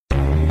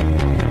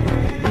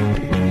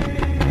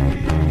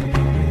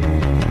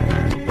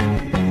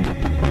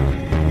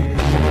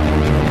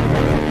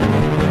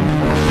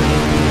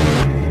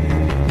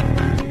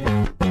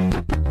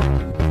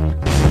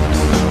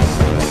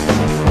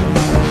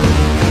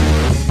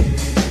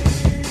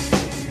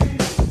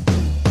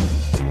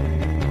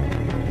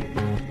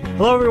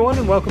Hello, everyone,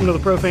 and welcome to the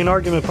Profane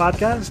Argument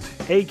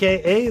Podcast,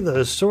 a.k.a.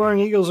 the Soaring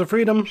Eagles of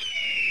Freedom,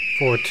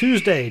 for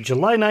Tuesday,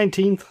 July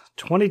 19th,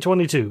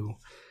 2022.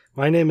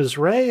 My name is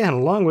Ray, and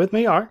along with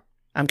me are...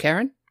 I'm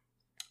Karen.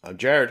 I'm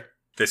Jared.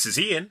 This is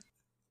Ian.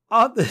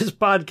 On this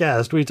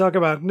podcast, we talk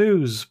about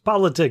news,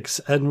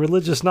 politics, and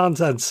religious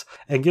nonsense,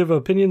 and give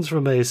opinions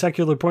from a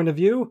secular point of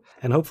view,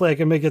 and hopefully I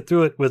can make it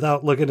through it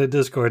without looking at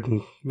Discord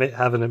and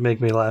having it make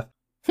me laugh.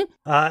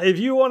 If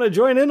you want to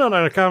join in on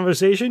our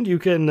conversation, you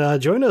can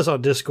join us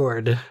on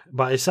Discord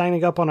by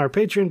signing up on our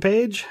Patreon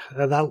page.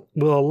 That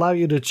will allow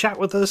you to chat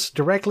with us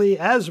directly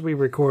as we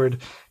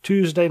record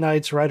Tuesday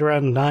nights right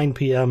around 9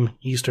 p.m.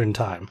 Eastern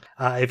Time.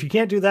 If you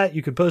can't do that,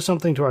 you could post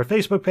something to our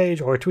Facebook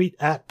page or tweet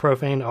at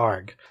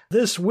ProfaneArg.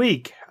 This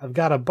week, I've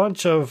got a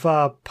bunch of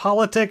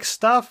politics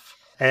stuff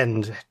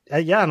and,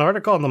 an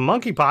article on the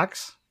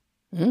monkeypox.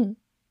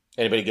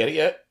 Anybody get it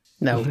yet?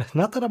 No.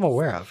 Not that I'm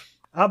aware of.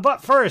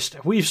 But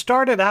first, we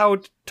started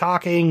out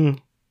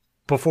talking,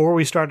 before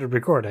we started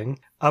recording,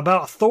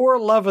 about Thor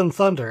Love and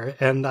Thunder,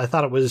 and I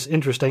thought it was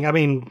interesting. I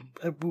mean,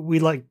 we,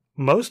 like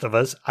most of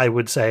us, I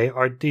would say,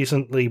 are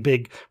decently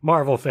big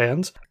Marvel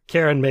fans.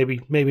 Karen,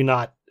 maybe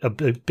not a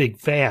big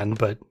fan,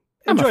 but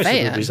enjoys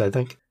the movies, I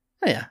think.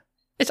 Oh, yeah.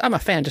 I'm a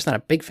fan, just not a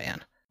big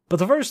fan. But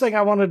the first thing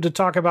I wanted to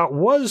talk about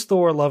was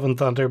Thor Love and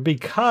Thunder,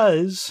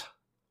 because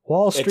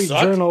Wall Street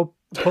Journal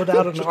put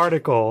out an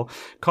article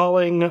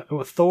calling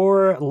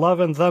Thor Love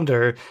and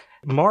Thunder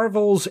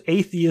Marvel's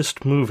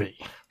Atheist movie.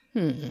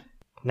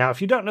 Now,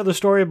 if you don't know the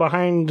story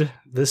behind,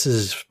 this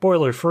is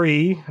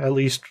spoiler-free, at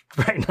least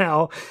right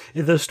now.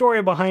 The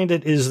story behind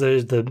it is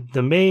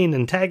the main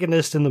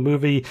antagonist in the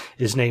movie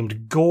is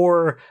named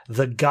Gorr,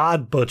 the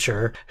God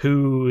Butcher,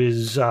 who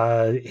is,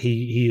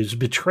 he is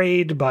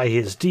betrayed by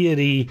his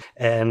deity,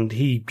 and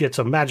he gets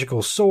a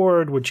magical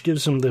sword, which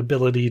gives him the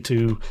ability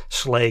to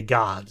slay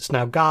gods.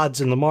 Now, gods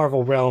in the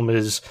Marvel realm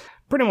is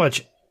pretty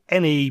much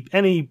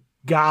any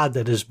god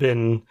that has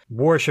been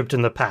worshipped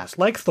in the past,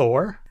 like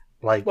Thor.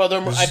 I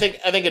think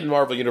in the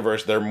Marvel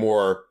Universe, they're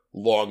more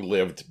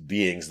long-lived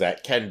beings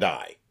that can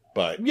die,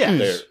 but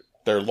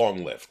they're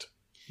long-lived.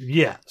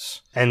 Yes,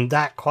 and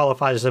that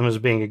qualifies them as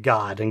being a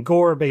god. And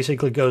Gorr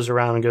basically goes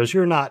around and goes,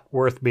 "You're not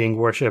worth being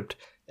worshipped,"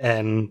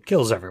 and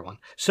kills everyone.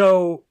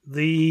 So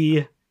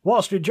the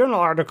Wall Street Journal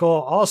article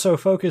also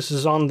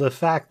focuses on the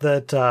fact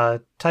that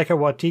Taika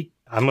Waititi,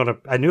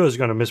 I knew I was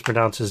going to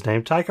mispronounce his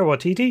name, Taika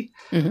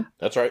Waititi,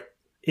 That's right,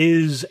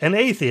 is an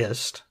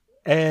atheist.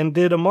 And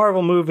did a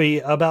Marvel movie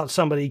about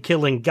somebody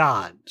killing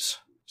gods.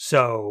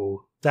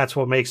 So that's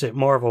what makes it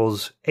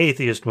Marvel's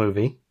atheist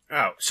movie.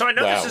 Oh, so I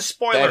know this is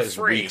spoiler-free. That is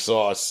weak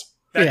sauce.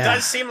 That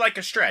does seem like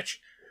a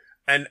stretch.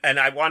 And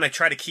I want to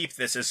try to keep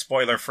this as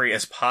spoiler-free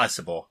as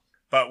possible.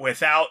 But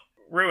without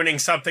ruining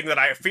something that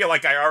I feel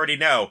like I already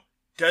know.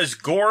 Does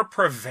Gorr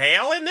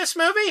prevail in this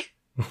movie?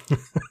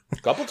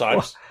 A couple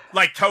times.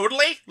 Like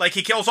totally? Like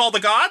he kills all the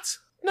gods?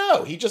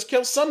 No, he just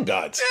kills some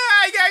gods.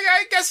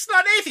 I guess it's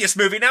not an atheist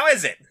movie now,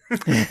 is it?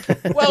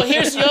 Well,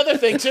 here's the other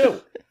thing,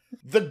 too.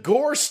 The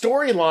Gorr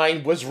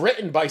storyline was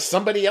written by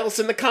somebody else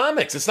in the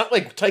comics. It's not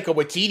like Taika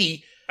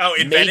Waititi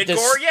invented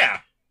Gorr? Yeah.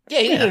 Yeah,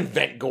 he didn't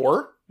invent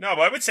Gorr. No,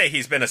 but I would say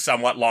he's been a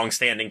somewhat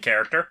long-standing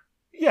character.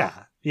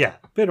 Yeah.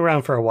 Been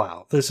around for a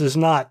while. This is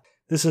not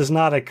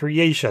a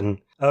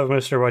creation of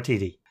Mr.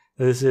 Waititi.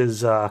 This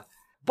is,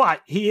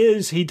 but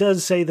he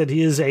does say that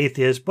he is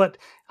atheist, but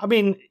I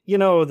mean,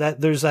 that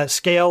there's that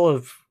scale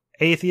of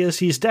atheists.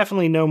 He's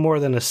definitely no more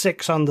than a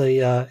 6 on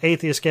the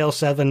atheist scale,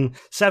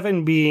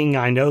 7 being,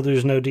 I know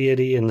there's no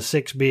deity, and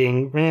 6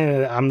 being,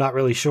 I'm not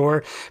really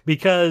sure,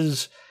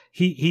 because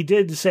he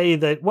did say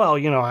that,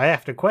 I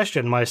have to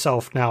question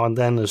myself now and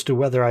then as to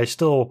whether I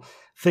still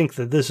think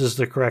that this is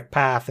the correct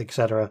path,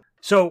 etc.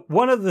 So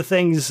one of the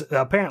things,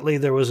 apparently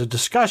there was a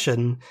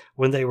discussion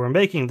when they were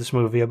making this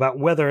movie about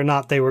whether or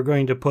not they were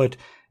going to put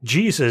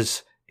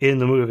Jesus in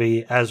the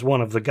movie as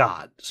one of the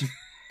gods.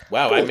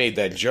 Wow, I made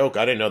that joke.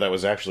 I didn't know that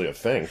was actually a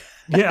thing.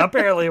 Yeah,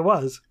 apparently it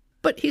was.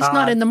 But he's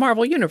not in the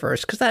Marvel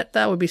Universe, because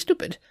that would be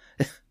stupid.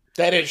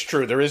 That is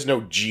true. There is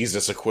no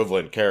Jesus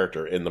equivalent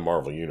character in the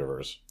Marvel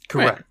Universe.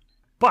 Correct.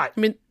 Right.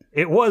 But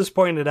it was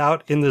pointed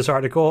out in this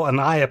article, and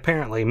I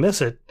apparently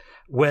miss it,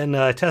 when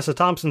Tessa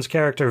Thompson's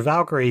character,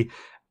 Valkyrie,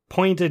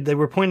 they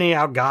were pointing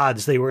out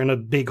gods. They were in a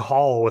big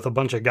hall with a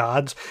bunch of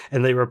gods,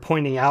 and they were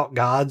pointing out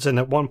gods, and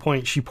at one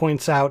point she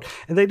points out,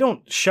 and they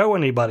don't show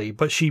anybody,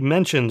 but she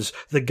mentions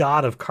the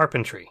god of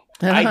carpentry.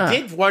 I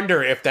did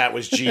wonder if that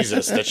was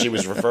Jesus that she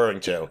was referring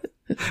to.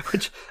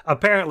 Which,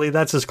 apparently,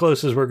 that's as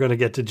close as we're going to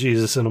get to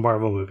Jesus in a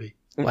Marvel movie.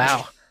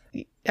 Wow.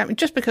 I mean,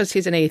 just because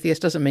he's an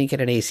atheist doesn't make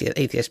it an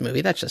atheist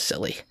movie. That's just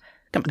silly.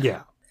 Come on.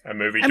 Yeah. A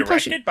movie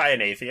directed by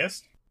an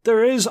atheist.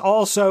 There is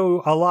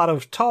also a lot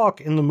of talk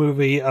in the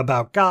movie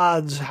about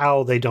gods,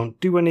 how they don't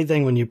do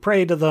anything when you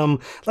pray to them.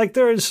 Like,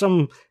 there is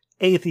some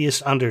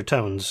atheist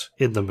undertones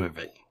in the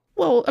movie.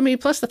 Well, I mean,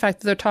 plus the fact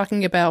that they're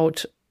talking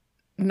about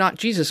not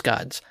Jesus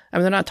gods. I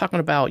mean, they're not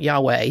talking about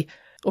Yahweh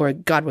or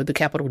God with the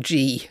capital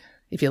G,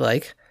 if you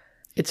like.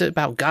 It's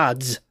about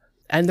gods.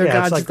 And they're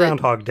gods it's like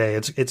Groundhog Day.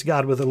 It's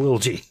God with a little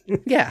g.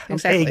 Yeah,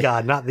 exactly. A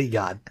God, not the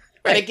God.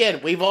 Right. And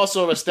again, we've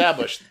also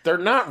established they're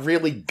not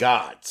really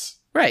gods.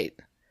 Right.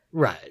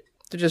 Right.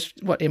 They're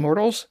just,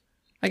 immortals,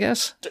 I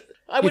guess?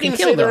 I wouldn't even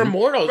say they're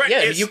immortals. Right,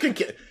 yeah, you can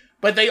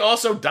but they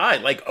also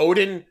died. Like,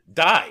 Odin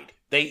died.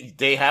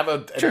 They have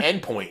an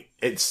endpoint.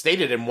 It's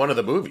stated in one of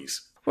the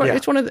movies. Well,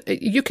 it's one of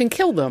you can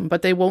kill them,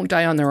 but they won't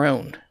die on their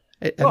own.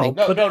 They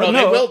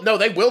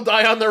will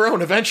die on their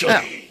own eventually.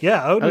 Oh.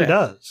 Yeah, Odin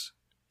does.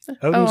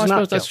 Odin's I not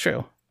suppose that's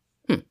true.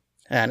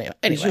 Anyway.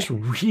 He's just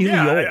really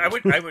old.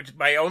 I would.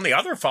 My only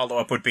other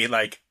follow-up would be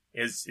like,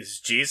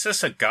 is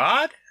Jesus a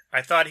god?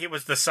 I thought he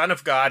was the son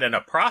of God and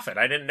a prophet.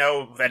 I didn't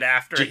know that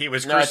after he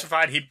was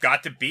crucified, he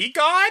got to be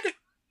God?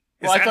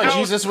 Is that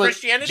how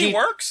Christianity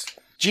works?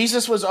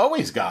 Jesus was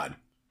always God.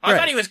 I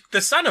thought he was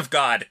the son of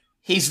God.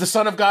 He's the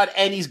son of God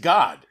and he's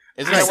God.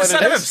 Isn't He's that what the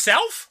son it of is?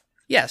 himself?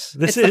 Yes.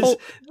 This it's is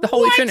the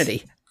Holy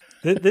Trinity.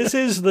 This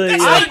is the.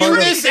 I knew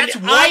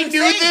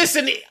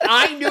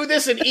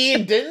this, and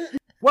Ian didn't.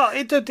 Well,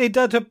 it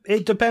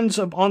depends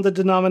on the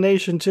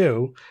denomination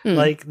too.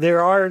 Like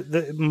there are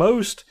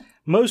most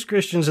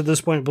Christians at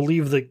this point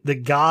believe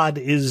that God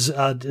is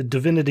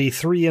divinity,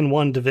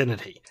 3-in-1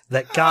 divinity.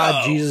 That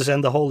God, Jesus,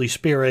 and the Holy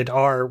Spirit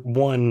are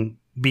one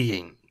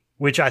being.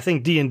 Which I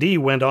think D&D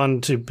went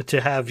on to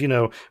have.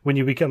 When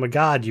you become a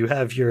god, you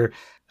have your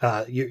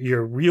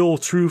real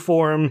true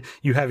form,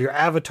 you have your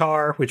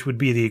avatar, which would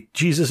be the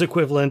Jesus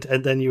equivalent,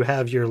 and then you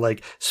have your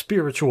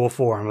spiritual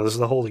form as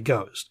the Holy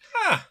Ghost.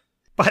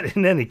 But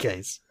in any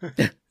case,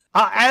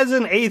 as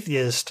an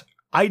atheist,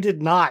 I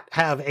did not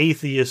have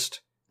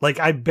atheist.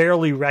 I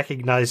barely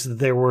recognized that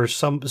there were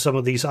some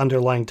of these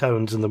underlying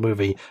tones in the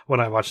movie when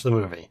I watched the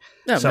movie.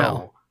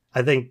 No.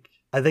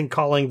 I think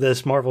calling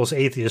this Marvel's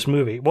atheist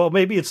movie, well,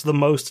 maybe it's the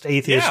most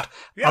atheist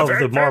of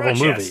the Marvel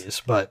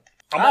movies, but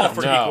I'm all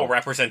for equal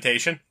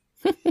representation.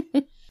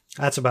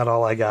 That's about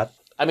all I got.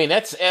 I mean,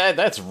 that's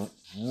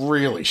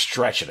really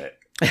stretching it.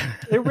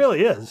 It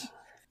really is.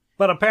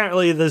 But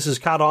apparently this has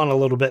caught on a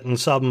little bit, and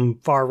some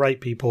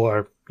far-right people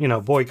are,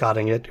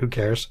 boycotting it. Who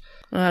cares?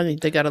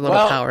 They got a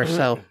little power,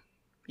 so...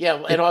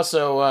 Yeah, and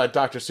also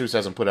Dr. Seuss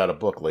hasn't put out a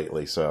book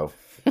lately, so...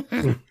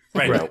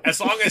 Right. As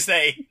long as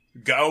they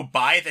go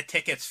buy the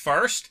tickets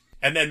first,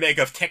 and then make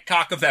a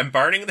TikTok of them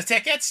burning the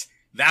tickets,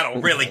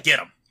 that'll really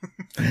get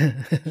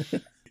them.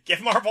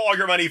 Give Marvel all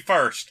your money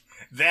first,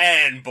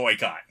 then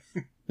boycott.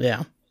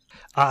 Yeah.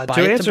 To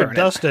answer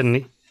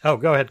Dustin... Oh,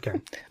 go ahead,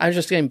 Karen. I was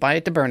just going to buy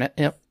it to burn it.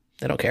 Yep.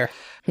 I don't care.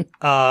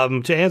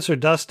 To answer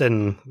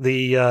Dustin,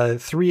 the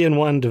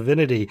 3-in-1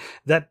 divinity,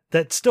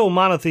 that's still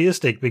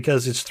monotheistic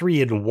because it's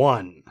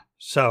 3-in-1.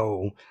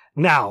 So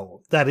now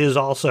that is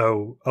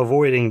also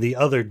avoiding the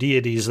other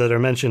deities that are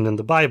mentioned in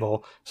the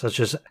Bible, such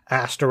as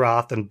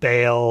Astaroth and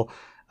Baal.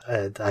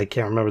 I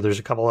can't remember. There's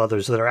a couple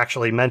others that are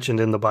actually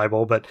mentioned in the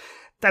Bible, but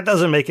that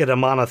doesn't make it a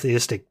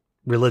monotheistic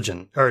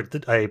religion or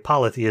a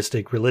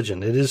polytheistic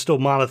religion. It is still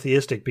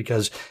monotheistic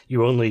because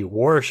you only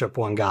worship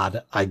one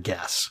God, I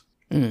guess.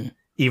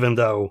 Even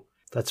though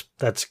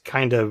that's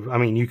kind of, I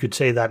mean, you could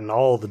say that in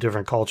all the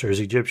different cultures.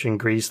 Egyptian,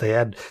 Greece,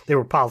 they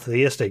were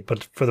polytheistic,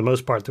 but for the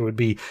most part, there would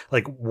be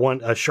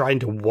a shrine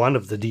to one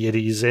of the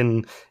deities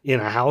in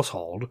a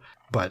household.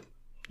 But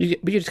you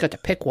just got to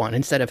pick one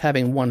instead of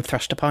having one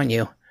thrust upon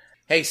you.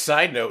 Hey,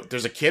 side note,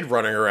 there's a kid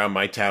running around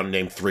my town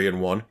named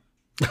 3-in-1.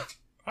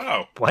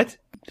 Oh. What?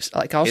 Just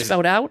all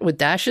spelled out with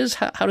dashes?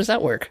 How does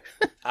that work?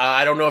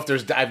 I don't know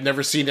if I've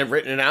never seen it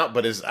written out,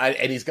 but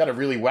and he's got a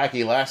really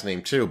wacky last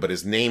name too, but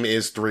his name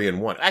is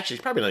 3-in-1. Actually,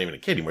 he's probably not even a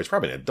kid anymore. He's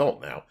probably an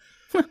adult now.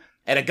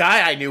 And a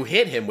guy I knew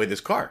hit him with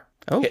his car.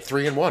 Oh. Hit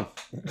 3-in-1.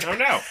 Oh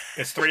no.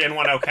 Is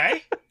 3-in-1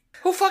 okay?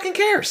 Who fucking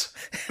cares?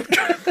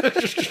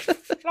 I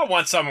don't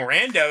want some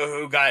rando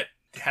who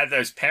had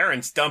those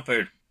parents dump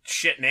a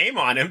shit name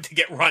on him to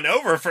get run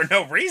over for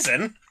no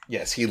reason.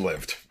 Yes, he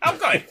lived. Oh,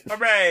 good.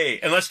 Hooray.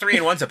 Unless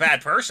 3-in-1's a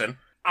bad person.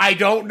 I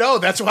don't know.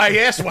 That's why I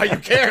asked why you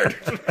cared.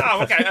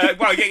 Oh, okay.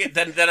 Well, yeah,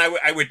 then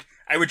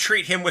I would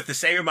treat him with the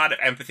same amount of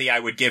empathy I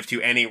would give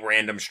to any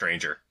random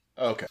stranger.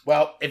 Okay.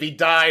 Well, if he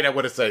died, I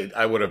would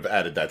have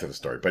added that to the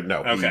story. But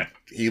no. Okay.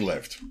 He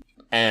lived.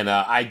 And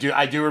I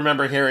do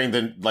remember hearing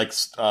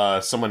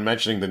someone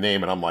mentioning the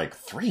name, and I'm like,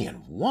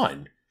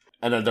 3-in-1?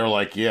 And then they're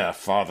like, yeah,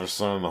 Father,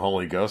 Son, and the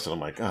Holy Ghost. And I'm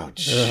like, oh,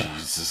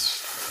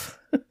 Jesus.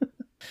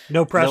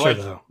 No pressure,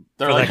 though.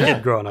 They're for like, that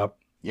kid growing up.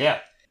 Yeah.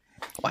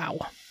 Wow.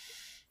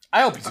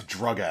 I hope he's a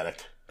drug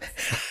addict.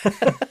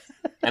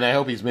 And I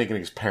hope he's making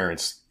his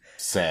parents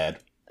sad.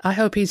 I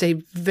hope he's a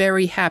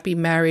very happy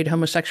married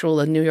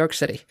homosexual in New York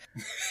City.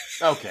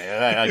 Okay,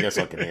 I guess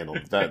I can handle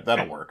it.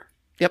 That'll work.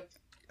 Yep.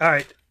 All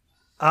right.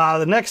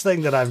 The next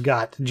thing that I've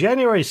got,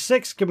 January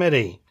 6th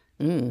committee.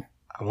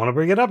 I want to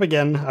bring it up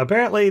again.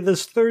 Apparently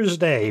this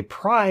Thursday,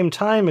 prime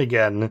time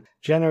again,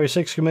 January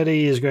 6th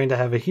committee is going to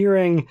have a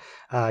hearing.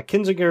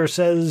 Kinzinger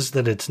says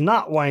that it's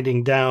not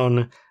winding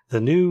down.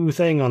 The new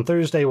thing on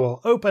Thursday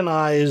will open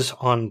eyes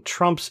on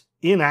Trump's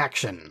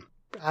inaction.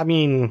 I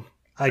mean,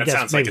 I guess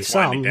sounds maybe like it's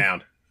some. winding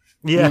down.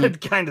 Yeah,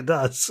 it kind of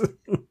does.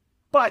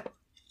 But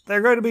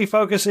they're going to be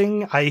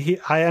focusing,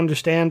 I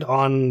understand,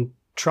 on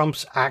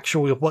Trump's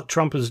what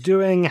Trump is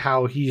doing,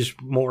 how he's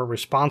more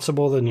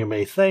responsible than you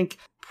may think.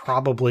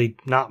 Probably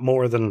not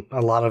more than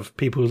a lot of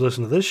people who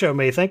listen to this show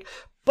may think,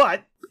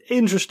 but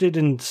interested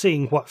in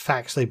seeing what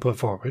facts they put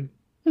forward.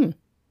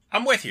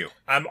 I'm with you.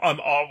 I'm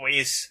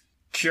always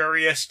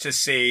curious to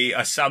see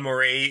a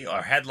summary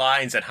or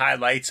headlines and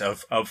highlights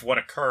of what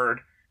occurred.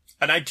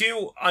 And I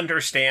do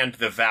understand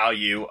the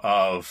value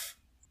of,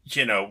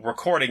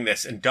 recording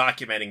this and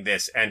documenting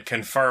this and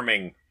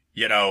confirming,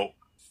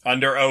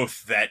 under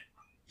oath that,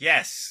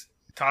 yes,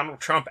 Donald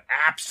Trump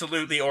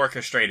absolutely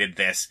orchestrated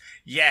this.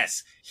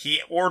 Yes,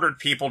 he ordered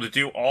people to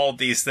do all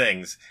these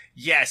things.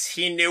 Yes,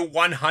 he knew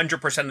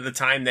 100% of the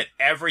time that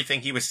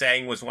everything he was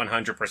saying was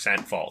 100%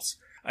 false.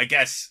 I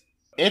guess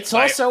it's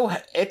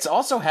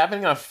also having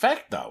an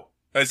effect, though.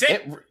 Is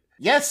it?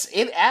 Yes,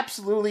 it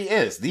absolutely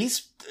is.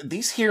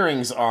 These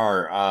hearings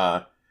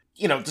are,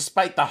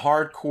 despite the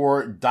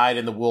hardcore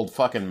dyed-in-the-wool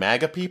fucking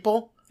MAGA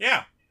people.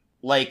 Yeah.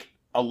 Like,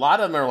 a lot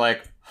of them are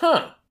like,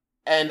 huh.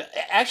 And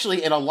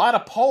actually, in a lot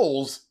of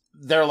polls,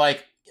 they're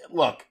like,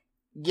 look,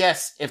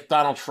 yes, if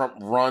Donald Trump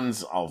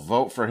runs, I'll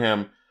vote for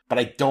him, but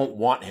I don't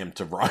want him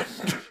to run.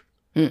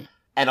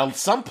 And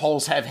some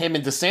polls have him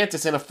and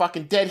DeSantis in a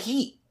fucking dead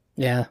heat.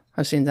 Yeah,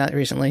 I've seen that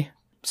recently.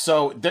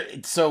 So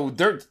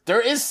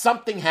there is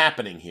something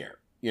happening here.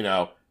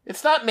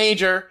 It's not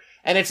major,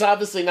 and it's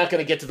obviously not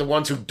going to get to the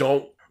ones who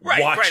don't watch.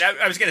 Right.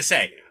 I was going to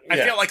say, I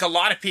feel like a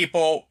lot of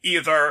people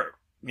either,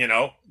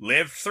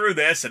 lived through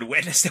this and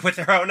witnessed it with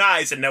their own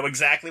eyes and know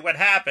exactly what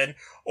happened,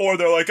 or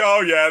they're like,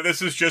 oh yeah,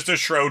 this is just a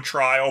show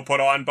trial put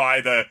on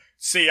by the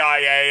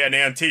CIA and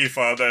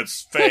Antifa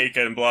that's fake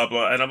and blah,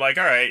 blah. And I'm like,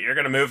 all right, you're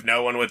going to move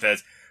no one with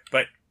this.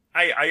 But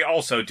I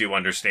also do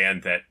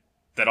understand that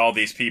all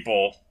these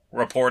people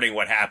reporting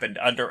what happened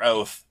under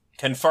oath,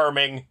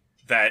 confirming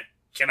that,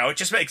 it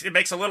just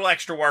makes a little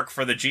extra work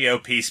for the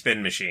GOP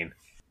spin machine.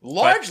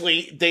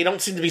 Largely, they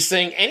don't seem to be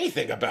saying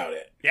anything about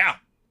it. Yeah.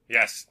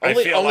 Yes. I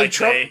feel like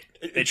Trump,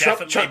 they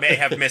definitely may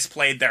have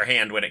misplayed their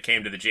hand when it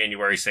came to the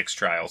January 6th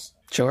trials.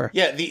 Sure.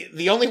 Yeah,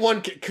 the only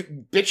one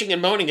bitching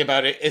and moaning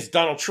about it is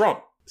Donald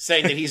Trump,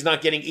 saying that he's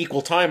not getting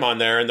equal time on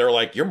there, and they're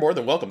like, you're more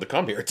than welcome to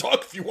come here and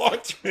talk if you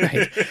want.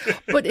 Right.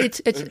 But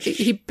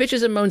he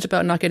bitches and moans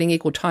about not getting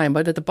equal time,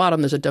 but at the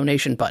bottom there's a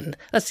donation button.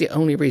 That's the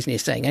only reason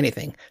he's saying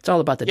anything. It's all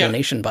about the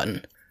donation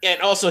button.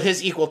 And also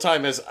his equal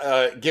time is,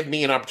 give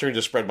me an opportunity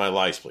to spread my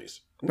lies,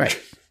 please. Right.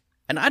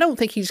 And I don't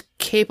think he's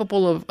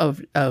capable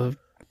of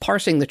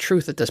parsing the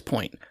truth at this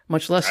point,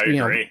 much less,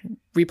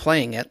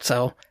 replaying it.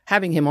 So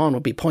having him on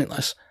would be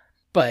pointless.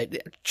 But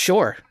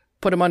sure,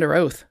 put him under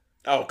oath.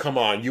 Oh, come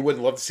on. You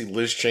wouldn't love to see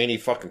Liz Cheney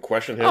fucking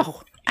question him?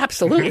 Oh,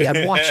 absolutely.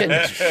 I'd watch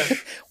it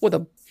with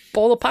a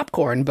bowl of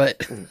popcorn,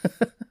 but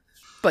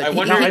I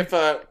wonder if...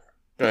 Go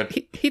ahead.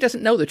 He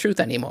doesn't know the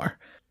truth anymore.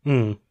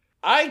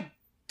 I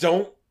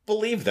don't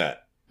believe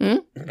that.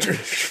 You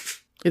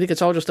think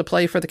it's all just a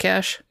play for the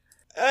cash?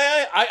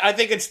 I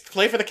think it's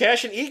play for the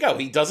cash and ego.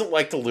 He doesn't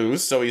like to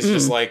lose, so he's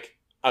just like,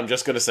 I'm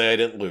just going to say I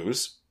didn't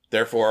lose.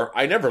 Therefore,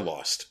 I never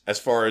lost. As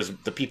far as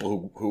the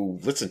people who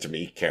listen to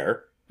me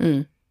care,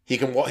 he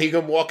can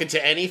walk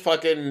into any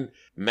fucking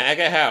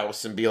MAGA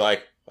house and be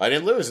like, I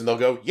didn't lose, and they'll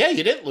go, yeah,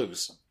 you didn't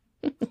lose.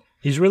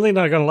 He's really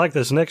not going to like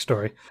this next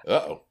story.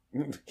 Uh-oh.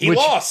 He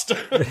lost.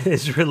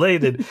 Is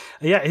related.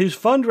 Yeah, his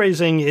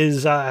fundraising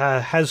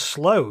has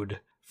slowed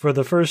for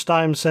the first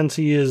time since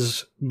he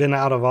has been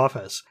out of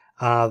office.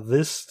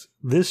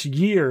 This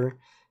year,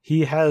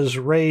 he has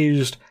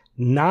raised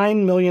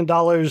 $9 million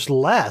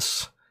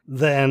less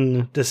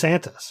than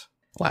DeSantis.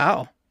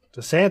 Wow.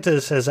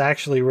 DeSantis has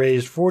actually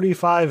raised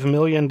 $45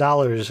 million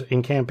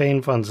in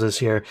campaign funds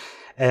this year,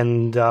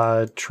 and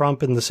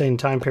Trump in the same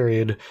time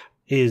period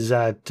is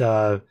at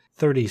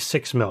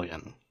 $36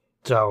 million.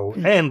 So,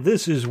 and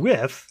this is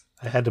with,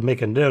 I had to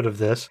make a note of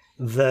this,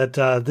 that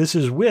this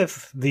is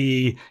with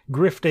the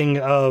grifting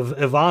of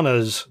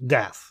Ivana's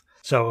death.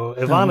 So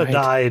Ivana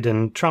died,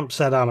 and Trump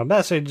sent out a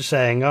message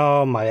saying,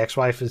 oh, my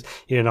ex-wife is,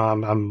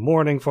 I'm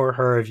mourning for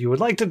her. If you would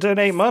like to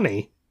donate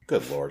money.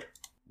 Good Lord.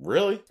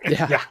 Really?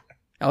 Yeah.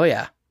 Oh,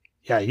 yeah.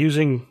 Yeah,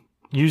 using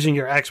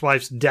your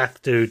ex-wife's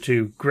death to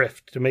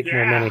grift, to make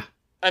more money.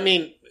 I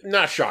mean,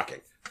 not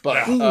shocking.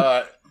 But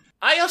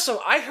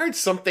I heard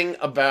something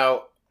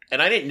about, and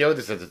I didn't know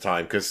this at the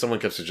time, because someone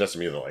kept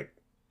suggesting to me, like,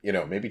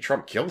 maybe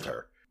Trump killed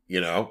her,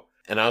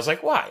 And I was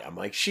like, why? I'm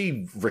like,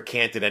 she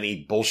recanted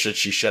any bullshit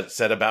she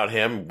said about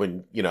him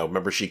when,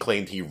 remember she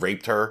claimed he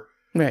raped her?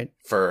 Right.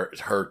 For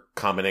her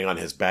commenting on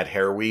his bad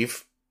hair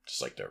weave.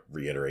 Just like to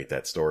reiterate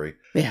that story.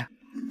 Yeah.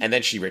 And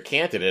then she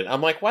recanted it.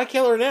 I'm like, why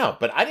kill her now?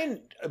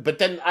 But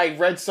then I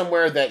read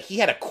somewhere that he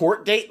had a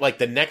court date like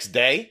the next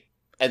day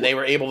and they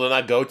were able to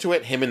not go to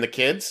it, him and the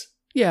kids.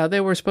 Yeah,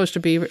 they were supposed to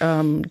be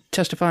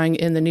testifying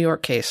in the New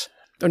York case.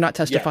 Or not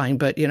testifying,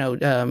 but,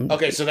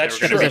 okay, so that's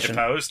true.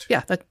 Deposed.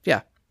 Yeah,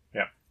 Yeah.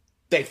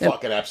 They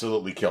fucking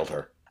absolutely killed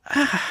her.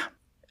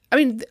 I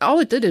mean, all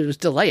it did was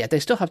delay it. They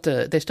still have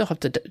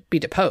to be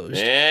deposed.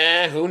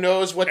 Yeah, who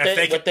knows what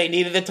they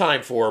needed the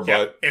time for?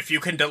 But if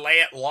you can delay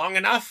it long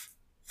enough,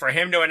 for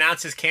him to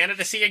announce his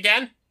candidacy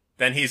again,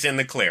 then he's in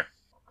the clear.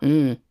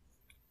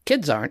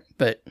 Kids aren't,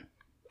 but...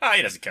 Oh,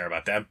 he doesn't care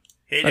about them.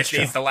 He just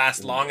needs to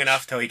last long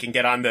enough till he can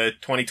get on the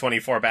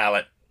 2024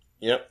 ballot.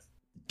 Yep.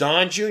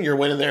 Don Jr.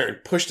 went in there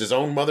and pushed his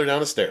own mother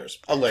down the stairs.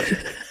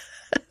 Allegedly.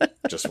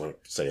 Just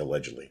want to say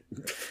allegedly.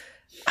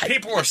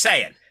 People are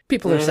saying.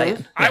 People are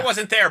saying. I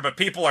wasn't there, but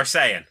people are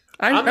saying.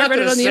 I'm not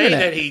going to say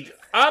that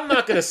I'm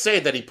not going to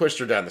say that he pushed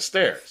her down the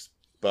stairs,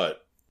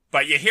 but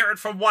you hear it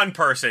from one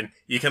person,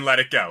 you can let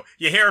it go.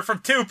 You hear it from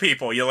two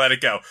people, you let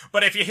it go.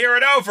 But if you hear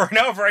it over and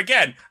over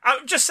again,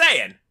 I'm just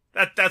saying.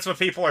 That's what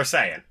people are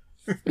saying.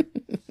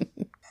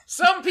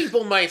 Some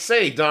people might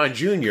say Don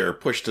Jr.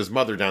 pushed his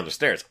mother down the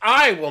stairs.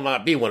 I will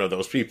not be one of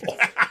those people.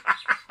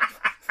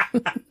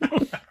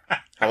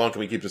 How long can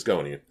we keep this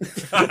going, Ian?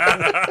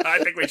 I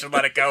think we should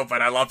let it go,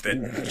 but I loved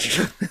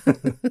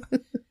it.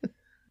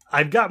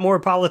 I've got more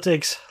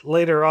politics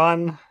later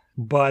on,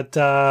 but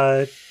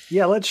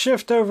let's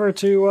shift over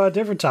to a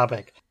different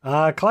topic.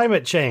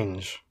 Climate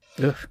change.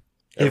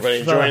 Everybody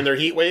enjoying their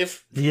heat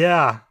wave?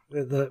 Yeah.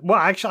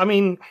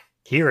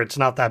 Here it's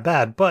not that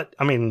bad, but,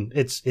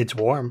 it's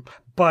warm.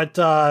 But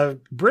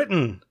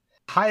Britain,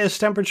 highest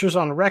temperatures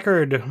on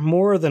record,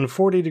 more than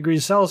 40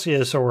 degrees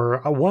Celsius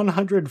or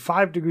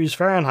 105 degrees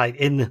Fahrenheit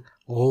in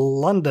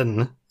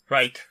London.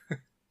 Right.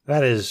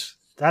 That is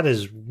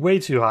way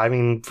too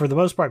high. For the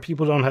most part,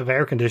 people don't have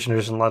air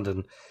conditioners in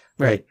London.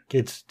 Right.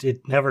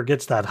 It never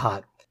gets that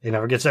hot. It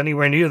never gets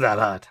anywhere near that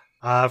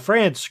hot.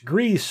 France,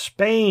 Greece,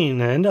 Spain,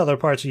 and other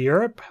parts of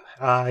Europe.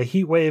 A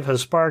heat wave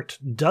has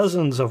sparked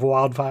dozens of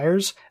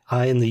wildfires.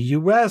 In the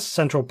U.S.,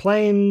 Central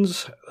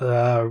Plains,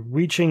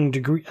 reaching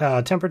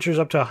temperatures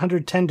up to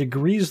 110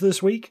 degrees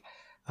this week.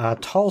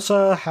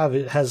 Tulsa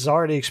has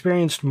already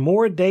experienced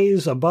more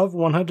days above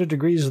 100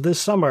 degrees this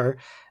summer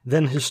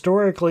than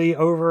historically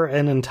over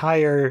an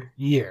entire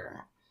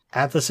year.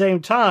 At the same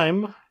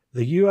time,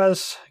 the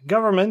U.S.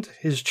 government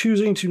is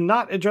choosing to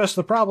not address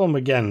the problem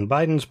again.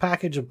 Biden's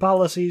package of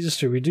policies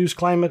to reduce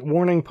climate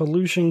warning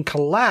pollution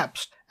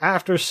collapsed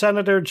after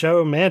Senator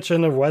Joe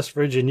Manchin of West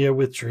Virginia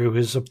withdrew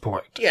his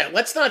support. Yeah,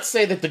 let's not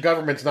say that the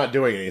government's not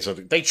doing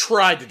anything. They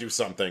tried to do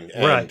something.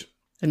 Right.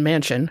 And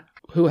Manchin,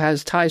 who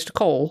has ties to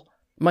coal,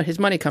 his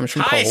money comes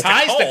from coal.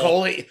 Ties to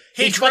coal.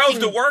 He drove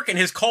to work in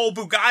his coal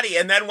Bugatti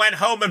and then went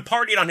home and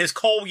partied on his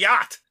coal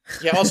yacht.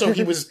 Yeah, also,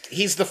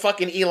 he's the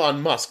fucking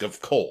Elon Musk of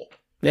coal.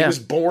 Yeah. He was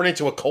born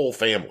into a coal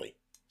family.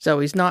 So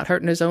he's not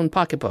hurting his own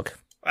pocketbook.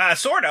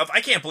 Sort of. I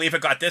can't believe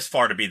it got this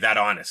far, to be that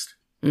honest.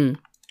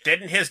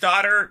 Didn't his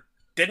daughter...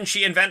 Didn't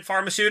she invent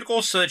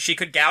pharmaceuticals so that she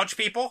could gouge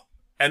people?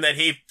 And that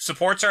he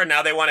supports her and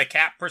now they want to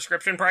cap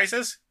prescription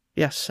prices?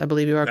 Yes, I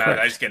believe you are correct.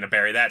 I'm just going to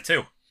bury that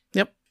too.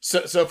 Yep.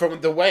 So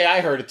from the way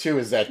I heard it too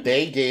is that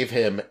they gave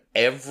him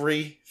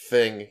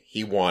everything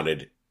he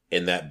wanted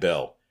in that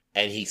bill.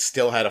 And he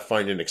still had to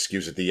find an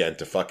excuse at the end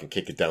to fucking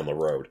kick it down the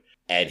road.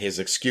 And his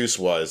excuse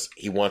was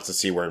he wants to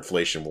see where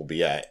inflation will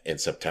be at in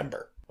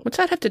September. What's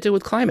that have to do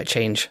with climate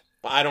change?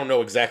 I don't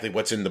know exactly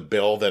what's in the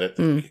bill that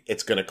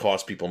it's going to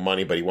cost people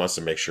money, but he wants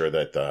to make sure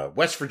that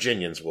West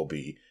Virginians will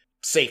be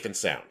safe and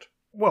sound.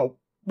 Well,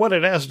 what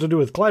it has to do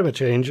with climate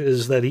change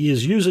is that he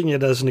is using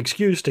it as an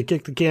excuse to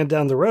kick the can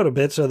down the road a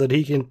bit so that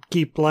he can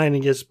keep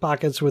lining his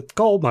pockets with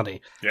coal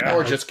money. Yeah.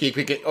 Or just keep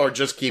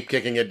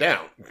kicking it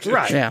down.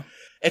 Right. Yeah.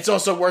 It's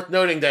also worth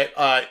noting that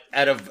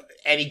out of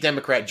any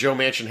Democrat, Joe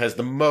Manchin has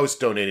the most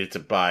donated to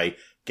buy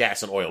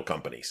gas and oil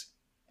companies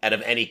out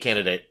of any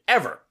candidate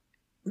ever.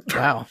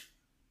 Wow.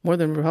 More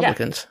than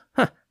Republicans.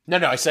 Yeah. Huh.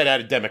 No, I said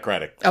out of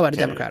Democratic. Oh, out of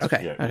Democrat.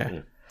 Okay.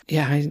 Okay.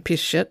 Yeah, piece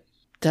of shit.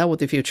 To hell with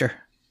the future.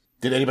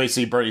 Did anybody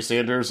see Bernie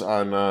Sanders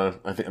on,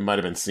 I think it might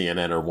have been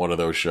CNN or one of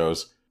those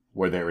shows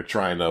where they were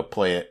trying to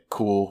play it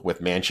cool with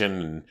Manchin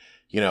and,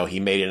 he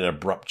made an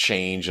abrupt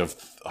change of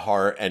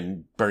heart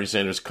and Bernie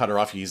Sanders cut her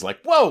off. He's like,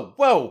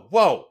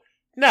 whoa.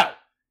 No.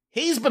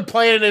 He's been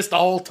playing this the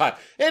whole time.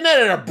 Isn't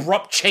that an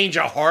abrupt change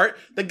of heart?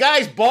 The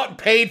guy's bought and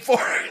paid for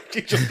it.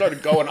 He just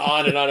started going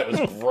on and on. It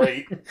was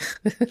great.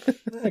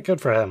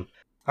 Good for him.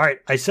 All right.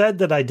 I said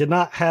that I did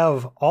not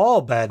have all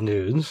bad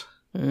news.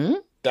 Mm-hmm.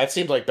 That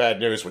seemed like bad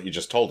news, what you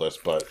just told us,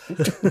 but...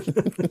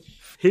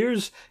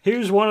 Here's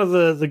one of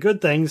the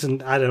good things,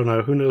 and I don't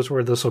know, who knows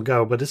where this will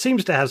go, but it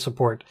seems to have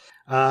support.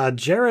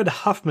 Jarod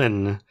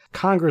Huffman,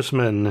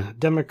 congressman,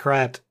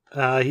 Democrat.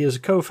 He is a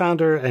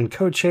co-founder and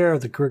co-chair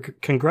of the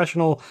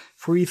Congressional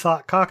Free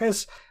Thought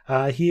Caucus.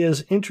 He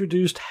has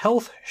introduced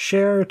Health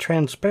Share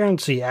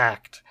Transparency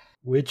Act,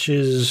 which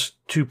is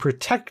to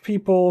protect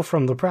people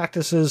from the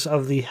practices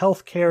of the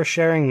healthcare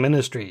sharing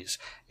ministries,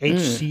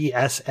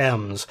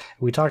 HCSMs.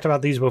 We talked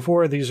about these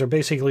before. These are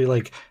basically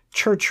like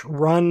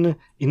church-run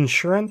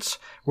insurance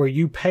where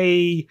you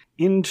pay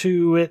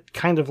into it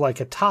kind of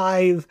like a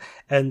tithe,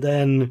 and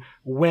then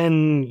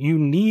when you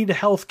need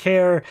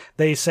healthcare,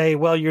 they say,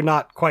 well, you're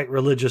not quite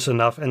religious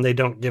enough, and they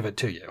don't give it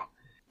to you.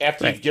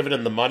 After you've given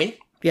them the money?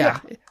 Yeah.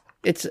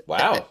 It's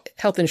a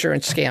health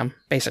insurance scam,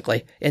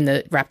 basically,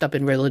 wrapped up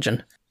in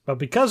religion. But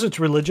because it's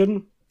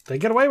religion, they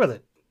get away with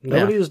it.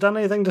 Nobody has done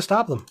anything to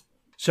stop them.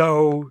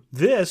 So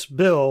this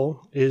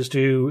bill is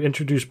to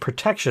introduce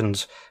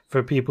protections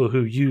for people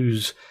who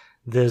use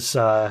this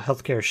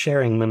healthcare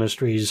sharing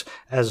ministries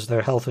as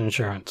their health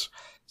insurance.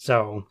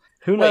 So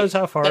who knows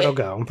how far it'll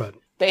go, but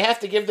they have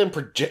to give them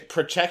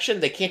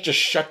protection. They can't just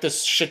shut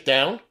this shit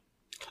down.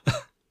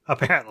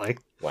 Apparently.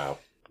 Wow.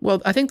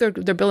 Well, I think they're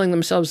billing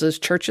themselves as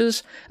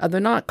churches. They're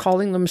not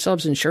calling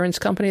themselves insurance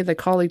company. They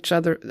call each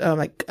other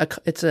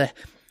it's a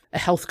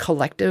health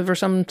collective or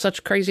some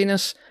such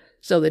craziness.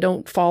 So they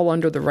don't fall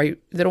under the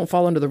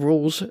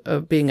rules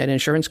of being an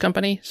insurance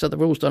company. So the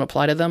rules don't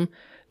apply to them.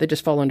 They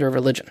just fall under a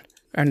religion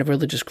and a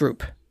religious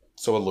group.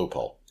 So a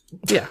loophole.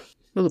 Yeah,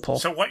 a loophole.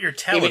 So what you're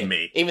telling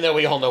me, even though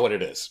we all know what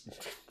it is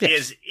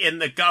in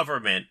the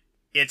government,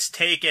 it's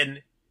taken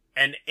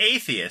an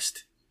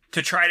atheist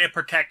to try to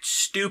protect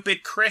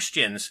stupid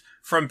Christians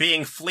from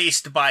being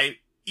fleeced by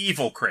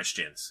evil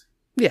Christians.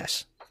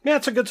 Yes. Yeah,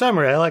 it's a good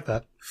summary. I like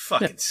that.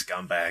 Fucking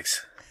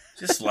scumbags.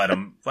 Just let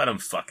them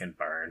fucking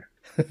burn.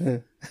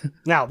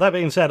 Now, that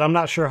being said, I'm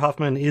not sure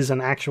Huffman is an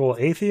actual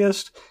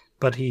atheist,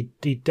 but he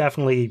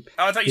definitely...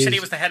 Oh, I thought you said he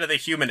was the head of the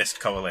Humanist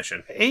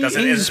Coalition.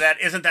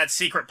 Isn't that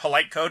secret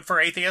polite code for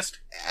atheist?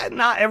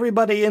 Not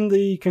everybody in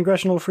the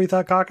Congressional Free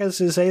Thought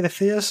Caucus is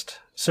atheist,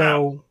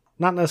 so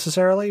not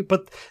necessarily,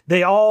 but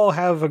they all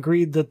have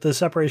agreed that the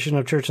separation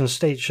of church and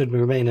state should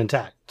remain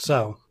intact.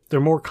 So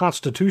they're more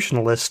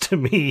constitutionalist to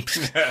me,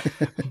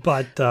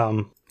 but...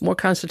 more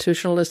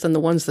constitutionalist than the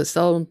ones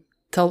that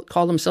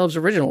call themselves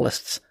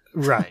originalists.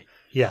 Right,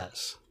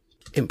 yes.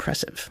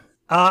 Impressive.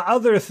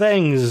 Other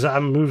things, I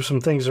moved some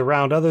things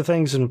around, other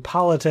things in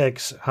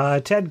politics.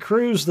 Ted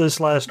Cruz this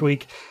last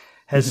week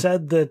has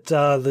said that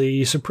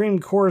the Supreme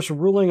Court's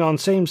ruling on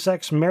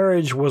same-sex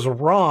marriage was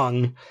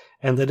wrong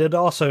and that it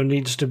also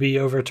needs to be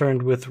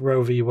overturned with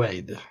Roe v.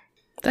 Wade.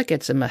 That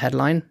gets him a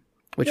headline,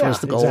 which was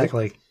the goal.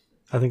 Exactly.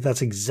 I think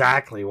that's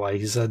exactly why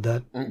he said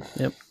that.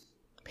 Yep.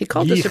 He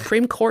called the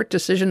Supreme Court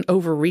decision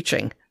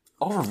overreaching.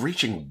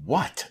 Overreaching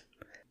what?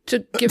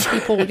 To give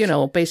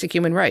people, basic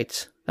human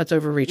rights. That's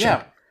overreaching.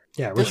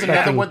 Yeah. There's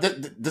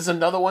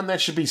another one that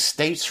should be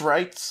states'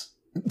 rights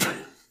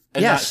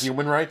and not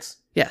human rights.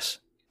 Yes,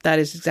 that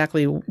is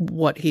exactly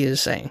what he is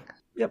saying.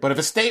 Yeah, but if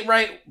a state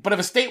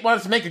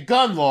wanted to make a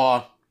gun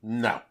law,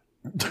 no.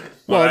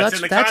 Well, that's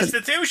in the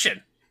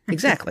Constitution.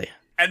 Exactly.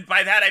 And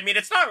by that, I mean,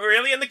 it's not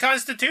really in the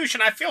Constitution.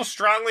 I feel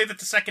strongly that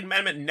the Second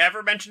Amendment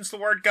never mentions the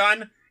word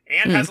gun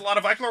and has a lot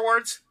of Eichler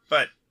words,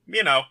 but,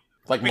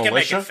 like we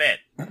militia? can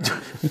make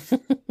it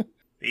fit.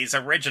 These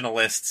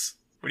originalists.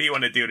 What do you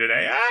want to do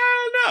today?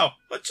 I don't know.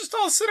 Let's just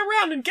all sit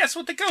around and guess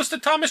what the ghost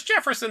of Thomas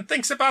Jefferson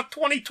thinks about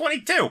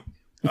 2022.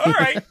 All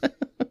right.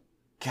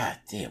 God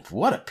damn,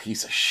 what a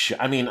piece of shit.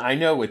 I mean, I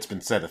know it's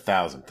been said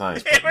 1,000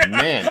 times, but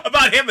man.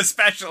 About him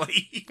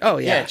especially. Oh,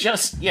 yeah.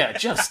 Just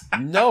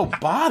no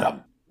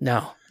bottom.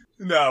 No.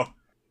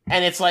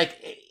 And it's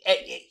like,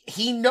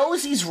 he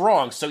knows he's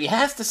wrong, so he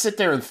has to sit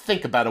there and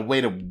think about a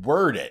way to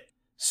word it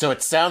so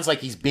it sounds like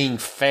he's being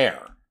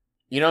fair.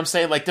 You know what I'm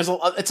saying? Like, it's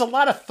a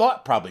lot of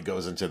thought probably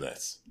goes into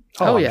this.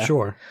 Oh, yeah. I'm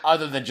sure.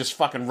 Other than just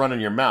fucking running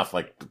your mouth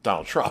like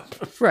Donald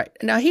Trump. Right.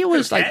 Now, he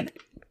was Ted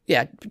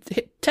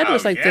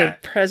was the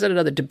president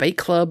of the debate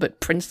club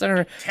at Princeton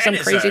or some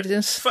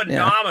craziness.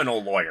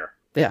 Phenomenal lawyer.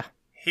 Yeah.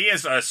 He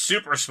is a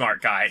super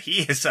smart guy.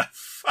 He is a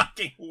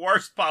fucking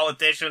worst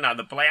politician on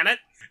the planet.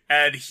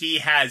 And he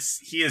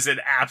is an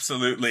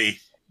absolutely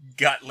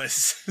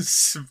gutless,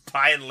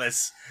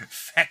 spineless,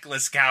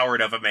 feckless coward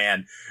of a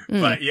man.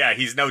 But yeah,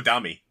 he's no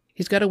dummy.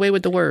 He's got away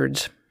with the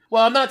words.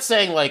 Well, I'm not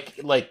saying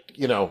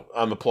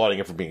I'm applauding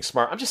him for being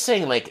smart. I'm just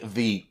saying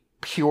the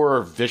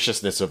pure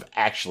viciousness of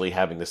actually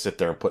having to sit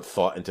there and put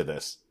thought into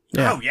this.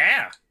 Yeah. Oh,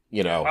 yeah.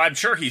 I'm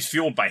sure he's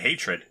fueled by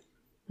hatred.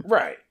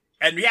 Right.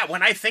 And yeah,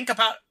 when I think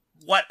about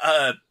what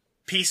a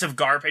piece of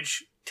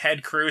garbage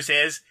Ted Cruz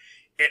is,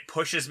 it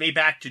pushes me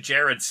back to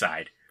Jarod's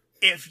side.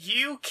 If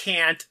you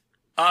can't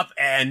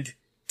upend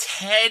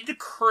Ted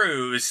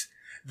Cruz,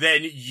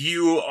 then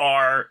you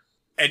are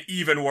an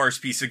even worse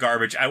piece of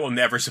garbage. I will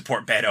never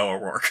support Beto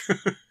O'Rourke.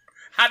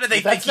 How do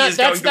they think he is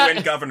going to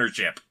win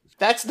governorship?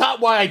 That's not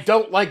why I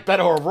don't like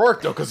Beto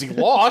O'Rourke, though, because he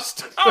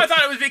lost. Oh, I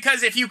thought it was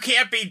because if you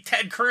can't beat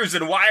Ted Cruz,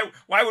 then why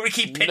would we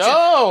keep pitching?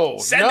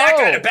 Send that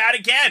guy to bat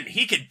again.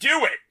 He could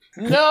do it.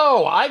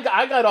 No,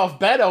 I got off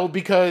Beto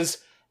because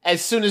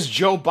as soon as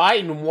Joe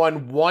Biden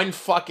won one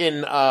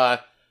fucking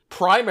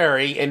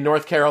primary in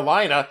North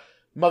Carolina,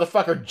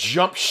 motherfucker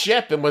jumped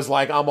ship and was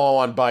like, I'm all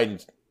on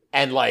Biden.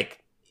 And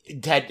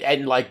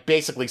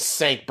basically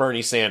sank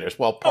Bernie Sanders.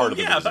 Well, part of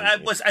it. Yeah, but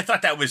I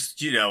thought that was,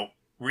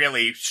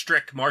 really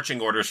strict marching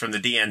orders from the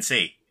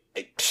DNC.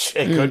 It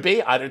could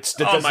be. It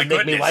doesn't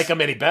make me like him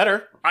any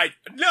better.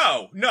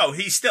 No,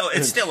 it's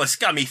still a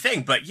scummy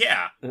thing, but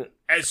yeah.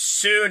 As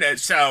soon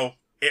as, so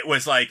it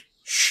was like,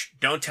 shh,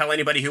 don't tell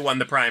anybody who won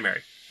the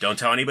primary. Don't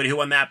tell anybody who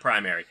won that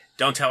primary.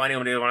 Don't tell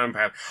anybody who won the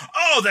primary.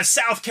 Oh, the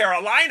South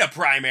Carolina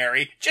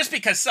primary, just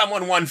because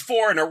someone won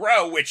 4 in a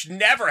row, which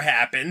never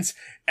happens,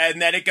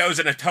 and then it goes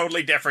in a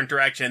totally different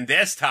direction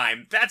this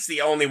time. That's the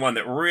only one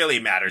that really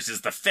matters,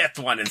 is the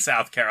 5th one in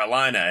South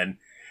Carolina. And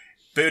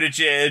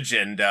Buttigieg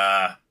and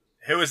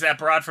who was that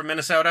broad from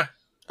Minnesota?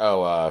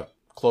 Oh,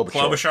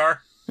 Klobuchar.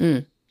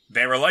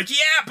 They were like,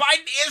 yeah,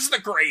 Biden is the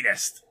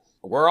greatest.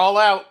 We're all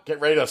out. Get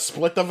ready to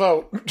split the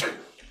vote.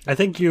 I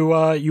think you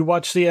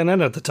watched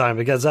CNN at the time,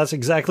 because that's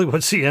exactly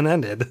what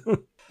CNN did.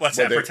 What's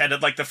that?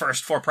 Pretended like the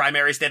first 4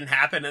 primaries didn't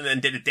happen and then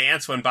did a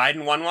dance when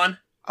Biden won one?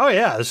 Oh,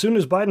 yeah. As soon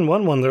as Biden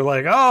won one, they're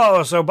like,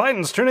 oh, so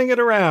Biden's turning it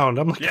around.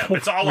 I'm like, yeah,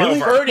 it's all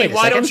really? over. Bernie,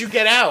 why don't you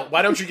get out?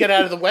 Why don't you get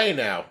out of the way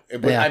now?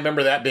 I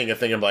remember that being a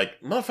thing. I'm like,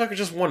 motherfucker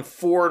just won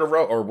 4 in a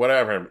row, or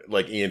whatever,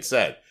 like Ian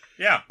said.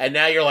 Yeah. And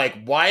now you're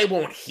like, why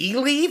won't he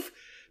leave?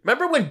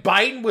 Remember when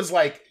Biden was,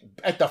 like,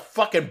 at the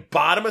fucking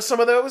bottom of some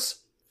of those?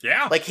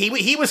 Yeah. Like,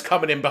 he was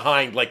coming in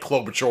behind, like,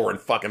 Klobuchar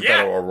and fucking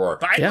Beto O'Rourke.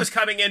 Biden was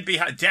coming in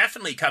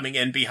definitely coming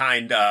in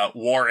behind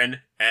Warren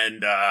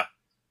and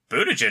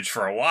Buttigieg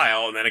for a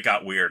while, and then it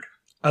got weird.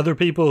 Other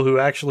people who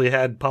actually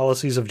had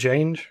policies of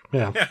change?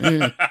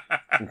 Yeah.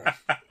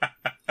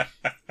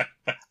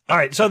 All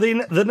right, so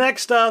the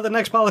next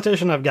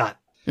politician I've got.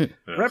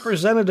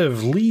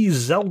 Representative Lee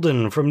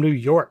Zeldin from New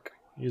York.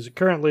 He's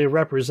currently a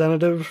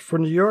representative for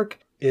New York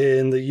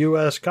in the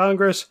U.S.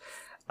 Congress.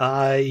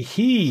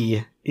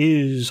 He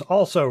is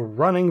also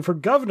running for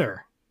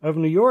governor of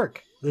New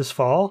York this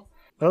fall.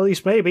 At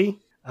least maybe.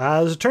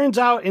 As it turns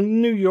out,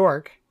 in New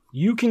York,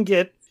 you can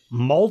get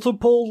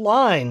multiple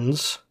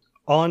lines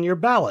on your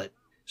ballot.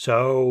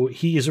 So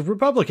he is a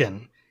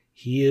Republican.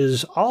 He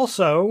is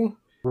also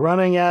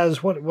running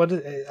as what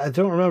I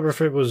don't remember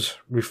if it was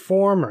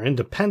Reform or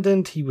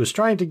Independent. He was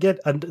trying to get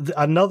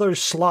another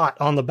slot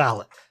on the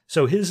ballot.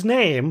 So his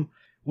name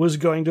was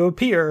going to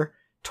appear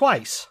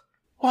twice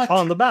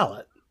on the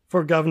ballot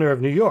for governor of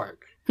New York.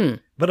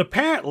 But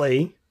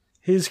apparently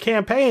his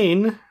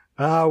campaign,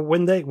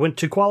 when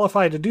to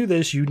qualify to do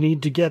this, you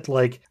need to get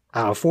like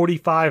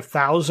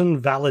 45,000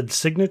 valid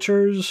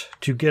signatures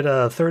to get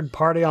a third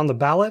party on the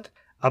ballot.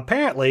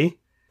 Apparently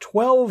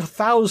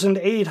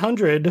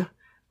 12,800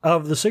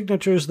 of the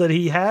signatures that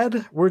he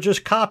had were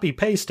just copy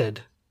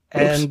pasted.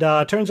 And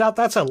turns out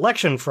that's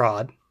election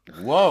fraud.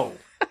 Whoa.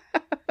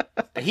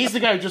 He's the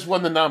guy who just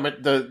won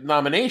the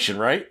nomination,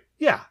 right?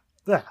 Yeah.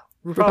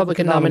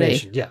 Republican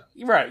nomination. Yeah.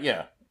 Right,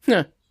 yeah.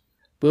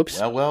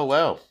 Whoops.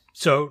 Well.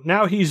 So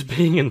now he's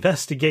being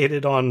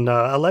investigated on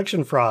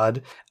election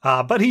fraud,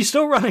 but he's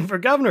still running for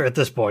governor at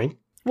this point.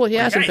 Well, he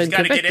hasn't been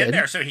convicted. He's got to get in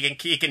there so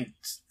he can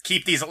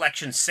keep these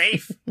elections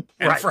safe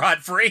and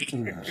fraud-free.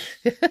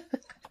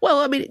 Well,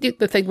 I mean,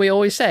 the thing we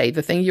always say,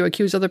 the thing you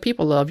accuse other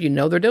people of, you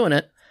know they're doing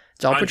it.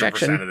 It's all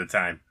projection. 100% of the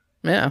time.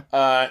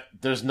 Yeah.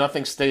 There's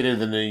nothing stated in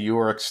the New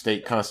York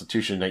State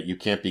Constitution that you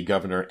can't be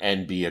governor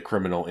and be a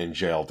criminal in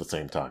jail at the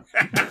same time.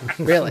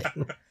 Really?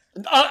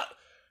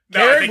 No,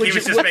 I think he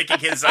was just making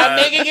his... I'm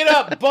making it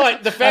up,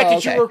 but the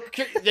fact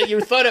that you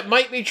thought it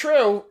might be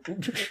true...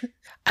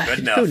 Good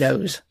enough. Who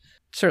knows?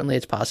 Certainly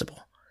it's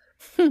possible.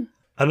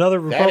 Another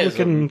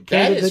Republican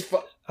candidate...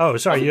 Oh,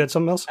 sorry, you had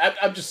something else?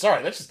 I'm just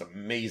sorry, that's just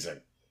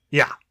amazing.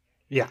 Yeah.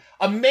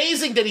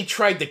 Amazing that he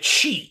tried to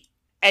cheat,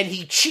 and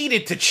he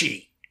cheated to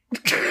cheat.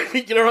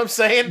 You know what I'm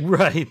saying?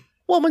 Right.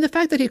 Well, when the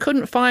fact that he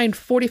couldn't find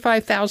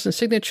 45,000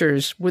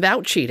 signatures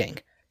without cheating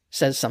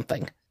says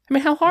something. I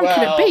mean, how hard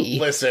can it be?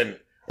 Listen,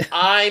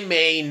 I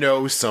may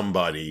know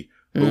somebody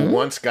who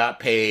once got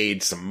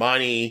paid some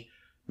money,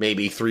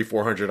 maybe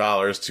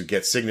 $300-400 to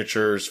get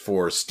signatures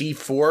for Steve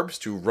Forbes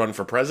to run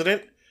for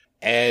president,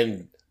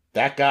 and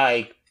that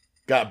guy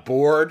got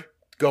bored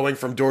going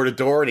from door to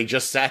door, and he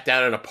just sat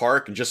down in a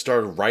park and just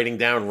started writing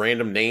down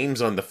random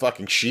names on the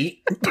fucking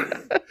sheet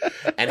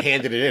and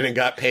handed it in and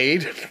got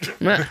paid.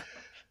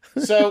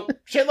 So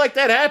shit like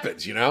that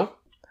happens, you know?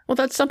 Well,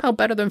 that's somehow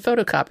better than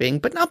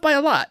photocopying, but not by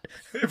a lot.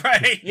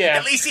 Right. Yeah.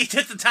 At least he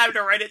took the time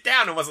to write it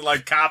down and wasn't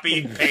like,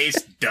 copy,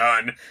 paste,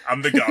 done.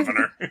 I'm the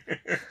governor.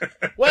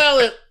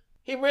 Well,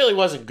 he really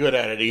wasn't good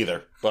at it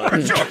either.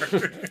 But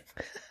Sure.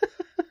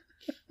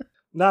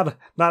 Not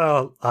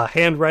a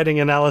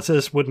handwriting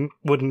analysis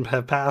wouldn't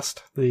have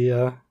passed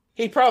the.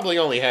 He probably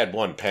only had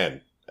one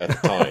pen at the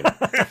time,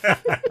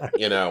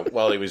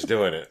 while he was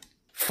doing it.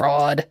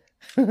 Fraud.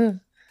 All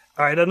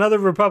right, another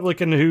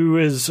Republican who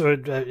is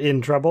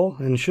in trouble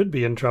and should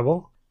be in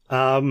trouble.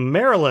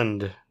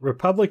 Maryland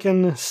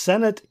Republican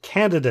Senate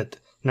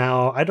candidate.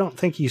 Now, I don't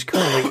think he's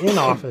currently in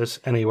office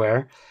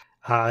anywhere.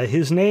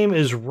 His name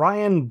is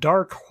Ryan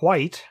Dark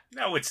White.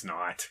 No, it's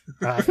not.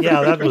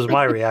 Yeah, that was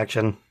my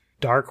reaction.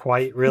 Dark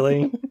White,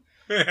 really?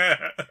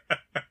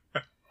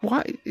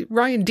 Why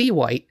Ryan D.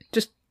 White?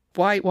 Just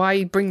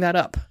why bring that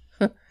up?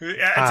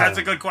 That's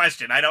a good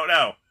question. I don't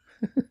know.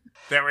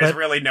 There is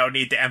really no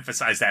need to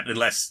emphasize that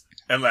unless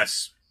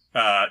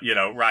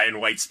Ryan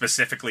White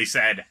specifically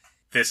said,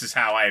 this is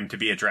how I am to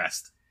be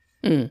addressed.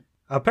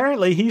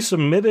 Apparently, he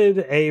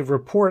submitted a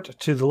report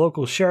to the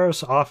local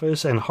sheriff's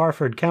office in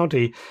Harford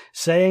County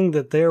saying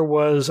that there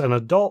was an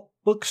adult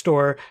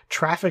bookstore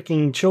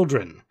trafficking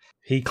children.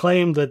 He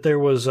claimed that there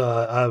was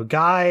a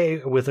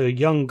guy with a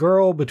young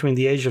girl between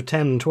the age of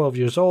 10 and 12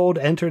 years old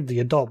entered the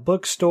adult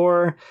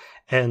bookstore,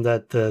 and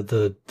that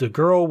the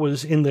girl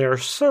was in there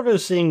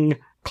servicing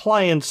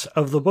clients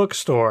of the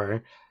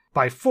bookstore.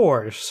 by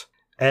force.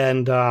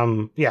 And,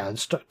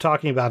 it's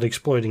talking about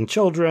exploiting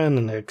children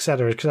and et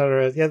cetera, et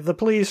cetera. Yeah, the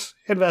police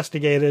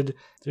investigated.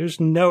 There's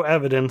no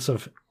evidence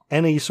of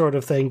any sort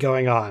of thing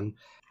going on.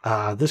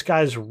 This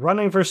guy's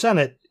running for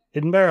Senate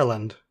in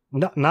Maryland.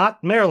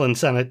 Not Maryland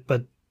Senate,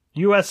 but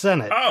U.S.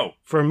 Senate. Oh.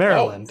 For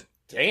Maryland.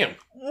 Oh, damn.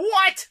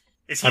 What?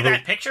 Is he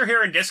that picture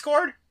here in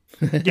Discord?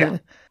 Yeah.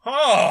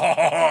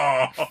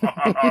 Oh.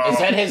 Is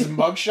that his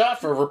mugshot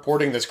for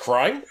reporting this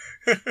crime?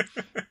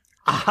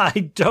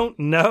 I don't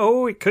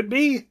know. It could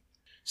be.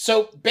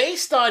 So,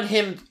 based on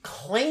him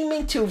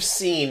claiming to have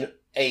seen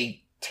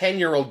a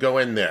 10-year-old go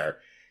in there,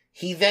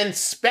 he then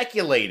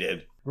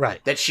speculated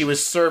that she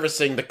was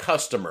servicing the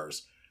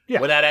customers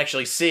without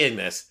actually seeing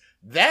this.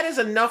 That is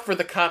enough for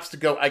the cops to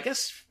go, I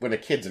guess, when a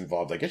kid's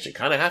involved, I guess you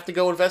kind of have to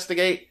go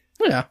investigate.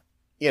 Yeah.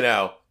 You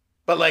know,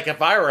 but like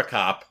if I were a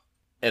cop,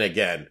 and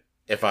again,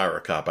 if I were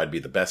a cop, I'd be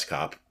the best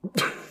cop.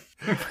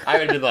 I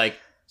would be like,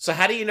 so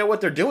how do you know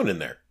what they're doing in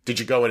there? Did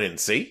you go in and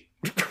see?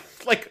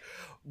 Like,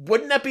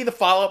 wouldn't that be the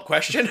follow-up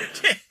question?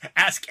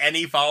 Ask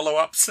any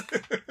follow-ups.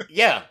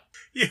 Yeah.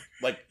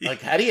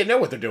 Like, how do you know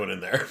what they're doing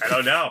in there? I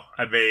don't know.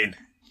 I mean,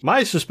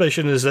 my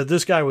suspicion is that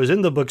this guy was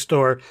in the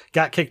bookstore,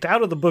 got kicked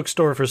out of the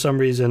bookstore for some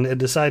reason, and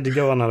decided to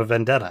go on a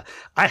vendetta.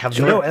 I have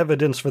no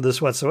evidence for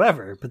this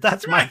whatsoever, but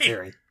that's my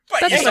theory.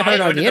 But that's you saw him on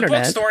go to the the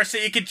internet. bookstore, so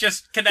you could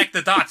just connect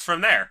the dots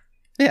from there.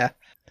 Yeah.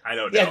 I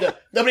don't know. Yeah,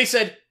 nobody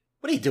said,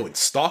 what are you doing,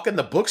 stalking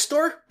the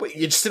bookstore? What,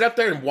 you just sit up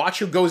there and watch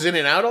who goes in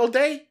and out all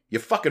day? You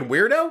fucking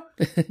weirdo?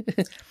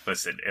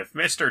 Listen, if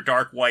Mr.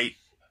 Dark White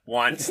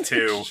wants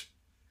to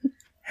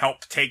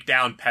help take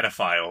down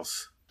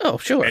pedophiles, oh,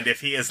 sure. and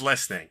if he is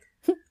listening,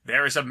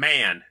 there is a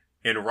man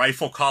in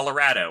Rifle,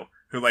 Colorado,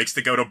 who likes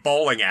to go to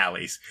bowling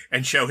alleys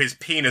and show his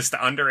penis to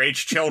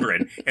underage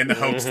children in the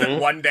hopes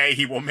that one day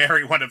he will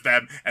marry one of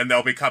them and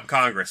they'll become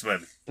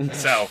congressmen.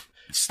 So,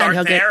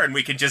 start there and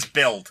we can just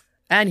build.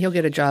 And he'll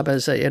get a job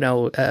as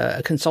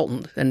a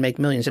consultant and make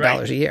millions of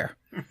dollars a year.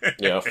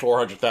 Yeah, a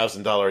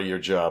 $400,000 a year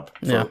job.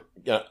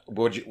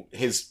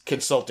 His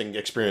consulting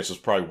experience was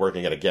probably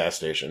working at a gas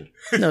station.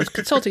 No, his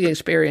consulting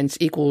experience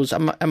equals,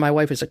 my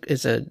wife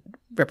is a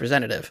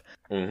representative.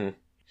 Mm-hmm.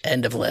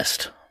 End of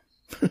list.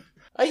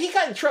 He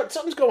got in trouble.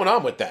 Something's going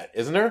on with that,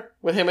 isn't there?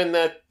 With him and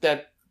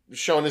that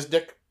showing his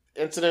dick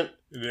incident?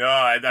 No,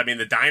 I mean,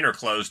 the diner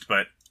closed,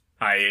 but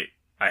I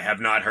have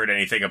not heard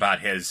anything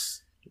about his...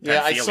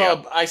 Yeah,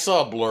 I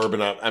saw a blurb,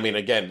 and I mean,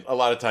 again, a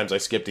lot of times I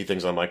skip these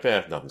things. I'm like,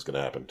 nothing's going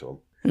to happen to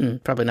him.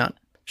 Probably not.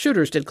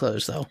 Shooters did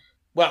close, though.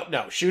 Well,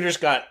 no, Shooters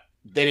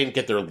they didn't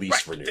get their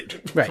lease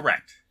renewed. Right.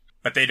 Correct.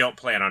 But they don't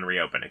plan on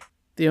reopening.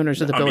 The owners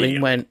of the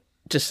building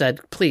just said,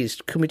 please,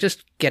 can we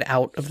just get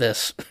out of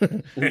this?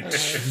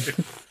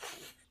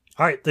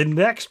 All right, the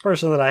next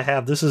person that I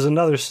have, this is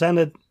another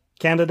Senate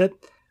candidate.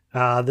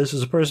 This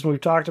is a person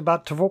we've talked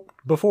about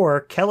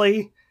before,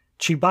 Kelly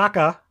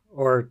Tshibaka,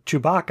 or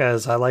Chewbacca,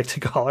 as I like to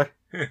call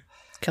her.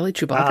 Kelly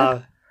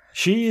Tshibaka?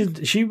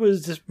 She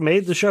was just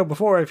made the show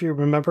before, if you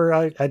remember.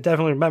 I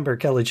definitely remember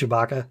Kelly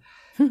Tshibaka.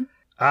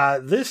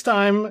 This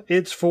time,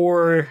 it's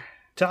for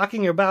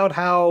talking about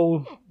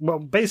how,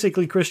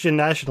 basically Christian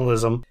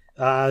nationalism.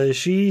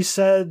 She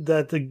said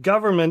that the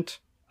government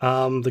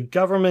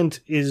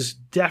is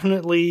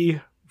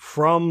definitely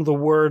from the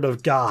Word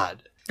of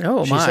God.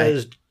 Oh, she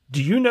says,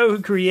 do you know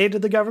who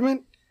created the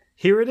government?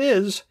 Here it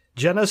is,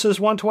 Genesis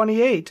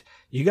 1:28.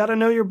 You got to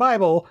know your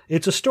Bible.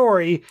 It's a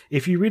story.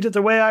 If you read it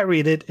the way I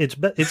read it, it's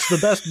the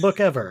best book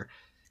ever.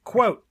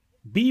 Quote,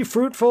 be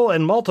fruitful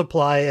and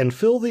multiply and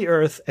fill the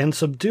earth and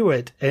subdue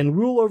it and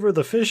rule over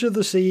the fish of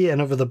the sea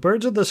and over the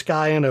birds of the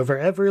sky and over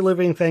every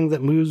living thing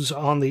that moves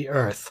on the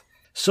earth.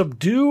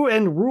 Subdue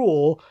and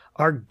rule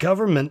are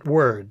government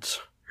words.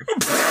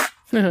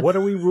 What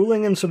are we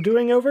ruling and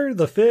subduing over?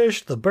 The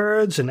fish, the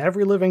birds, and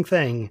every living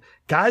thing.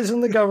 Guys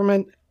in the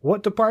government,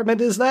 what department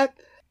is that?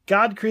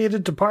 God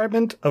created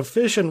Department of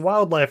Fish and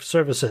Wildlife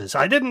Services.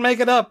 I didn't make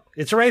it up.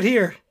 It's right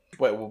here.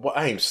 Wait,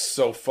 I am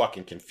so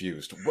fucking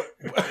confused.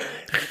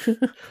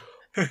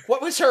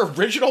 What was her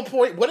original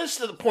point? What is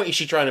the point is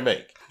she trying to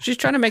make? She's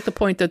trying to make the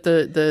point that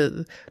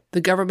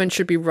the government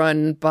should be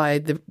run by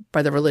the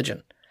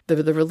religion.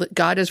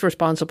 God is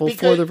responsible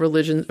for the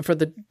religion, for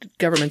the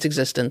government's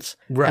existence,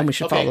 right? And we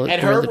should follow.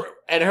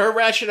 And her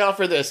rationale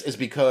for this is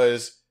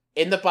because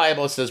in the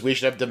Bible it says we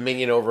should have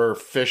dominion over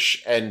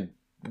fish and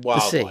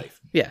wildlife.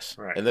 Yes,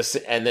 right. And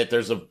that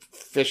there's a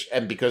fish,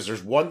 and because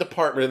there's one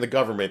department in the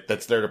government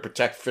that's there to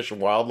protect fish and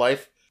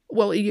wildlife.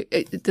 Well,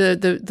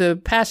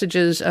 the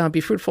passages be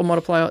fruitful,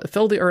 multiply,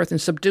 fill the earth,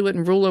 and subdue it,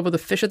 and rule over the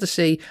fish of the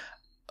sea,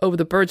 over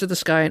the birds of the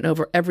sky, and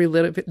over every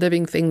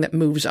living thing that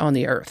moves on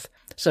the earth.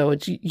 So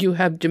it's you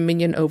have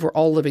dominion over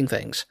all living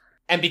things.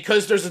 And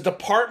because there's a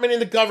department in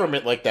the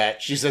government like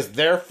that, she says,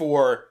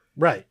 therefore,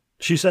 right.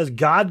 She says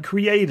God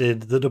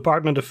created the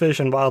Department of Fish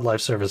and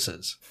Wildlife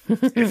Services.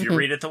 If you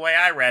read it the way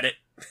I read it.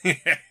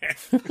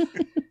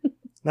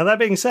 Now, that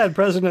being said,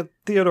 President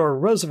Theodore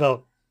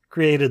Roosevelt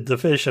created the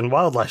Fish and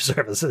Wildlife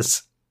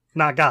Services,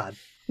 not God.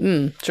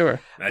 Sure.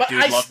 That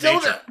dude loved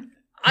nature.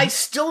 I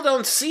still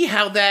don't see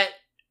how that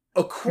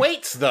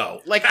equates,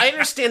 though. Like, I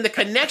understand the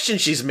connection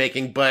she's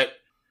making, but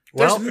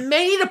there's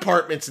many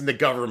departments in the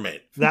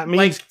government. That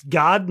means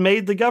God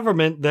made the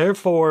government,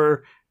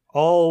 therefore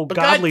all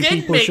godly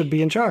people should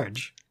be in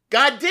charge.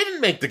 God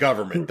didn't make the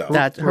government, though.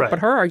 But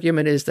her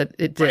argument is that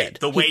it did. Right.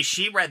 The way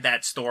she read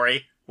that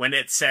story, when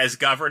it says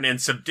govern and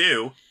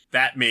subdue,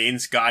 that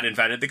means God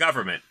invented the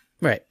government.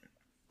 Right.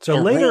 So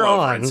later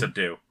on,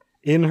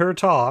 in her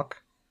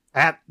talk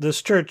at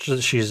this church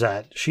that she's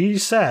at, she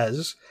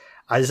says,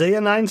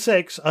 Isaiah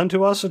 9:6,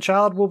 unto us a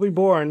child will be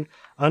born,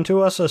 unto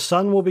us a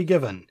son will be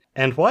given.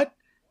 And what?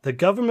 The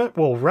government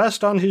will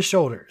rest on his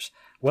shoulders.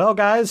 Well,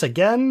 guys,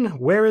 again,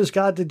 where is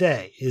God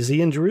today? Is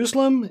he in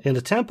Jerusalem? In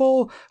a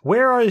temple?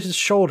 Where are his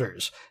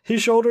shoulders?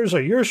 His shoulders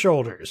are your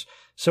shoulders.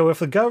 So if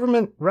the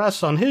government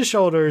rests on his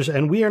shoulders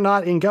and we are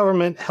not in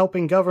government,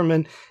 helping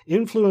government,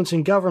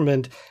 influencing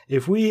government,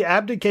 if we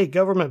abdicate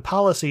government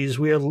policies,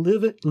 we are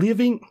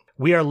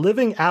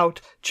living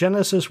out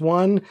Genesis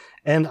 1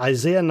 and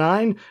Isaiah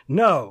 9?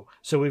 No.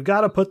 So we've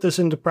got to put this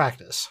into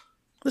practice.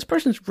 This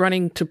person's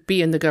running to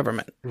be in the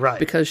government. Right.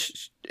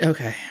 Because,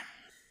 okay.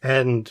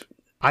 And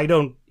I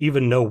don't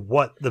even know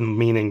what the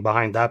meaning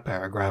behind that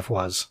paragraph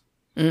was.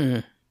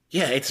 Mm.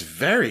 Yeah, it's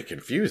very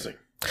confusing.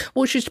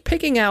 Well, she's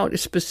picking out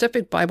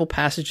specific Bible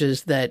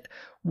passages that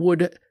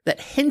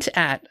hint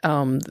at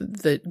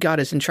that God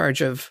is in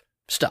charge of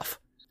stuff,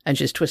 and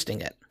she's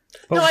twisting it.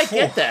 No, I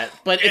get that,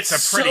 but it's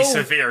a pretty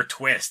severe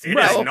twist. It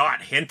is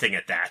not hinting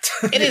at that.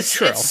 It is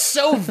true. It's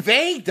so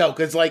vague, though,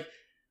 because, like,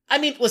 I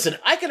mean, listen,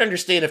 I can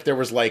understand if there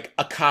was, like,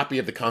 a copy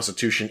of the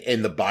Constitution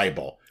in the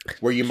Bible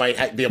where you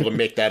might be able to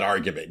make that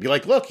argument. Be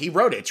like, look, he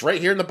wrote it. It's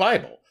right here in the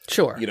Bible.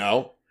 Sure. You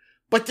know?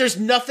 But there's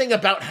nothing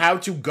about how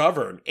to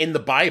govern in the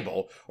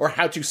Bible or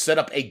how to set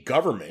up a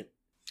government.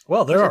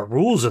 Well, there are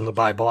rules in the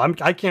Bible.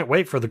 I can't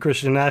wait for the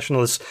Christian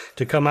nationalists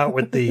to come out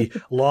with the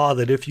law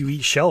that if you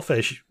eat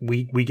shellfish,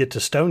 we get to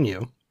stone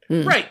you.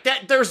 Mm. Right.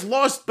 There's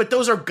laws, but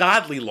those are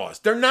godly laws.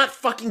 They're not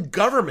fucking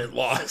government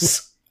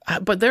laws.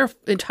 But their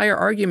entire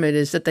argument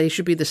is that they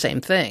should be the same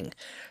thing.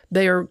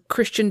 They are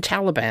Christian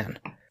Taliban.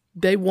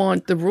 They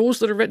want the rules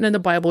that are written in the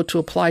Bible to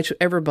apply to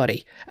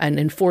everybody and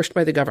enforced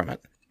by the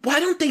government. Why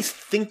don't they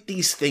think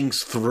these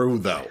things through,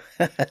 though?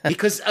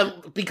 Because,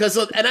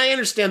 and I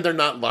understand they're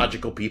not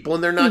logical people,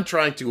 and they're not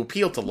trying to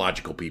appeal to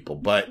logical people,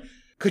 but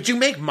could you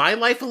make my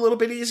life a little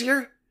bit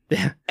easier?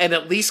 Yeah. And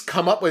at least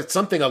come up with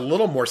something a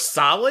little more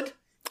solid?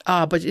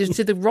 But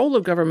see, the role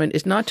of government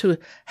is not to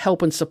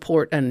help and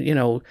support and, you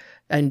know,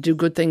 and do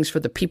good things for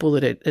the people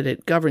that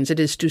it governs. It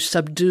is to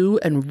subdue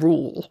and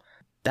rule.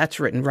 That's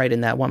written right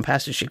in that one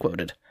passage she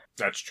quoted.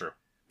 That's true.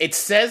 It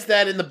says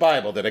that in the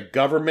Bible, that a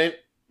government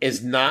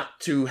is not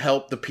to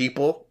help the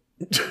people.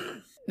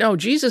 No,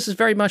 Jesus is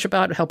very much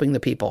about helping the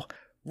people.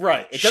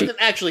 Right. It doesn't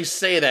actually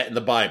say that in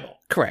the Bible.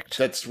 Correct.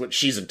 That's what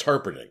she's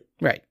interpreting.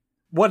 Right.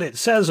 What it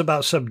says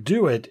about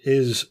subdue it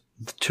is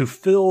to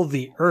fill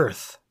the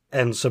earth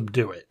and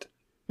subdue it.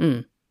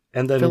 Mm.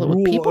 And then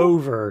rule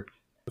over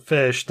the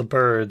fish, the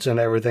birds, and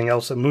everything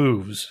else that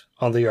moves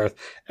on the earth.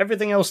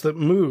 Everything else that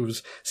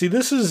moves. See,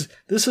 this is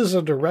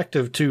a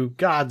directive to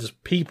God's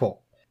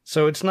people.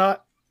 So it's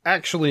not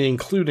actually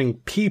including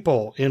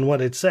people in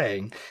what it's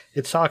saying.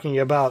 It's talking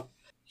about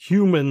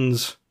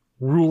humans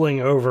ruling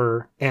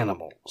over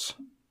animals.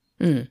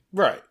 Mm.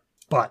 Right.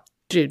 But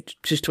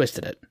she's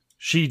twisted it.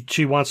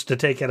 She wants to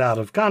take it out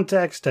of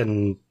context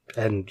and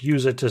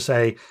use it to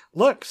say,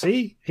 look,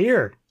 see,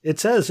 here, it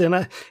says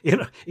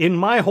in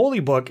my holy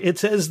book, it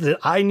says that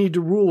I need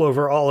to rule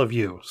over all of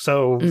you.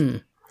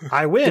 So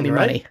I win,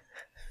 right?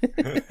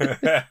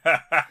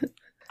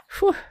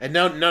 And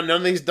none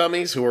of these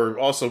dummies who are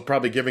also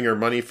probably giving her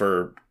money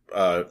for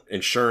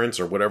insurance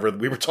or whatever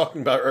we were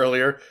talking about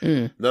earlier,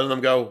 none of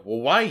them go,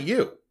 well, why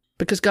you?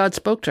 Because God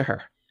spoke to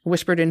her,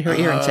 whispered in her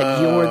ear and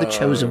said, you're the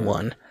chosen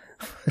one.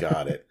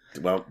 Got it.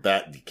 Well,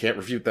 that you can't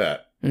refute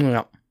that.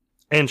 No.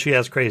 And she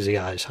has crazy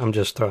eyes. I'm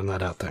just throwing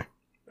that out there.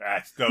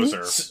 Those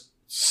are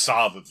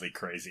solidly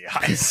crazy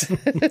eyes.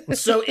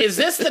 So is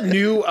this the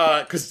new,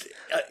 because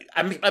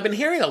I've been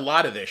hearing a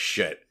lot of this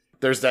shit.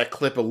 There's that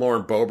clip of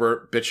Lauren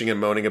Boebert bitching and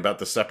moaning about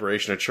the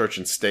separation of church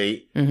and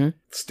state,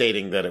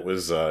 stating that it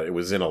was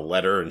in a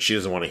letter and she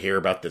doesn't want to hear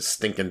about this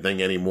stinking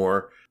thing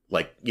anymore.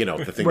 Like, you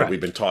know, the thing that we've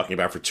been talking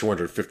about for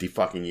 250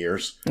 fucking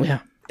years.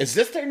 Yeah. Is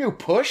this their new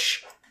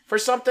push for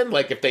something?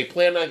 Like, if they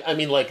plan on, I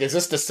mean, like, is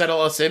this to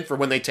settle us in for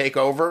when they take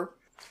over?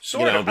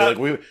 Sort of. Be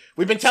like,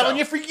 we've been telling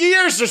you for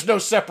years there's no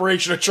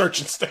separation of church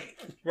and state.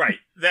 Right.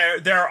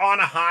 They're on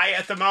a high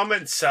at the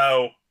moment,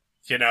 so,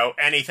 you know,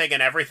 anything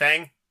and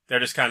everything, they're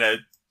just kind of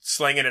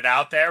slinging it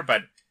out there,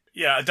 but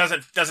yeah, it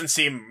doesn't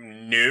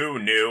seem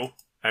new.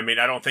 I mean,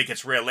 I don't think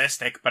it's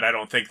realistic, but I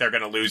don't think they're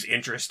going to lose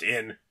interest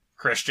in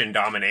Christian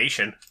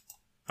domination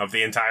of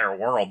the entire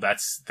world.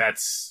 That's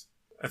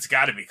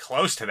got to be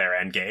close to their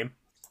end game.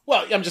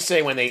 Well, I'm just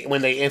saying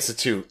when they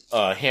institute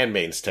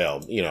Handmaid's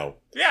Tale, you know,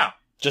 yeah,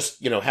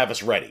 just, you know, have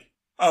us ready.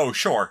 Oh,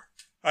 sure.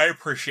 I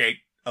appreciate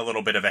a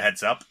little bit of a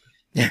heads up.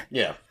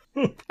 Yeah.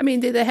 I mean,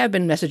 they have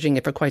been messaging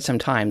it for quite some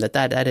time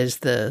that is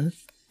the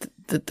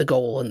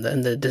goal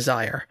and the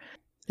desire.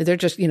 They're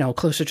just,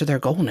 closer to their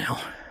goal now.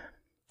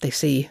 They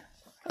see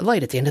a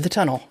light at the end of the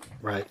tunnel.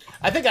 Right.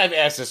 I think I've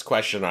asked this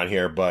question on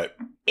here, but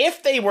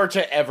if they were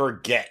to ever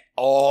get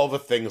all the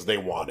things they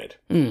wanted,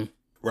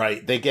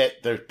 right? They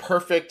get the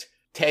perfect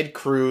Ted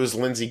Cruz,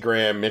 Lindsey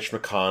Graham, Mitch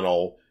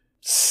McConnell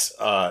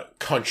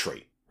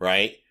country,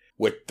 right?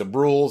 With the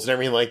rules and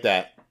everything like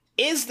that.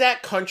 Is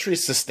that country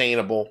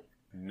sustainable?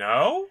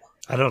 No.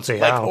 I don't see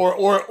how.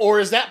 Or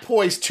is that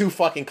poised to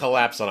fucking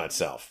collapse on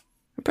itself?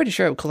 I'm pretty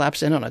sure it would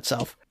collapse in on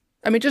itself.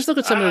 I mean, just look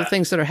at some of the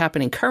things that are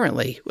happening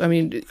currently. I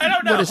mean, I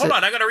don't know. Hold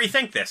on. I got to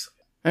rethink this.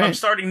 All I'm right.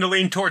 starting to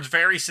lean towards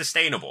very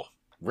sustainable.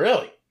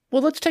 Really?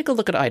 Well, let's take a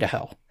look at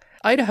Idaho.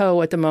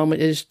 Idaho at the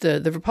moment is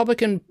the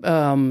Republican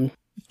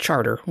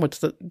charter.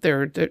 What's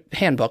their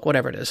handbook,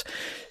 whatever it is,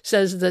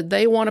 says that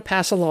they want to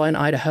pass a law in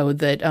Idaho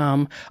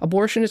that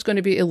abortion is going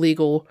to be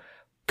illegal,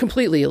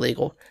 completely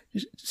illegal.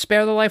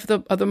 Spare the life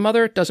of the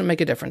mother, doesn't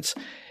make a difference.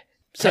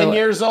 So, 10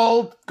 years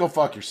old, go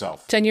fuck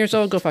yourself. 10 years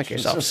old, go fuck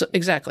yourself. So,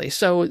 exactly.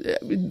 So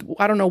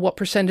I don't know what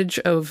percentage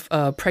of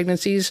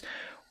pregnancies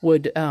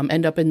would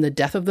end up in the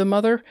death of the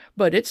mother,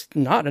 but it's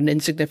not an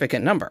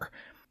insignificant number.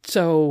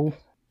 So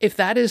if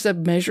that is a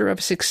measure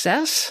of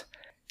success,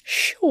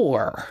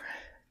 sure.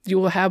 You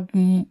will have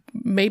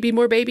maybe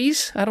more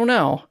babies. I don't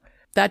know.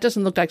 That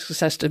doesn't look like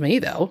success to me,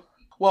 though.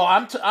 Well,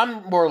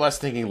 I'm more or less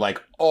thinking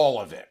like all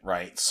of it,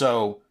 right?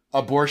 So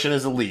abortion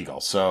is illegal.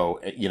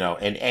 So,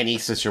 in any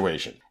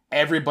situation.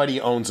 Everybody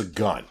owns a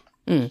gun,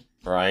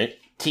 right?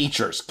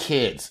 Teachers,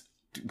 kids,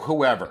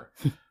 whoever.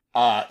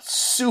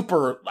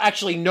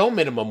 Actually no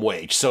minimum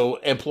wage, so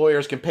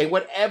employers can pay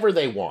whatever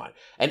they want.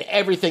 And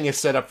everything is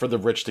set up for the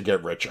rich to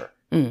get richer,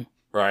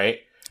 right?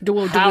 Do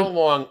we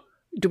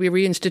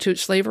reinstitute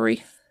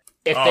slavery?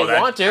 If they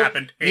want to.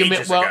 Happened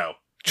ages ago.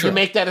 You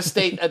make that a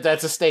state,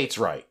 that's a state's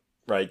right.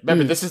 Right.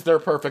 Remember, this is their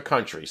perfect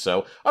country.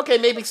 So, okay,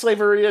 maybe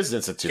slavery is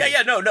instituted.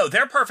 No.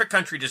 Their perfect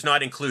country does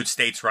not include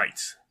states'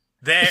 rights.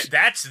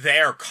 That's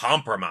their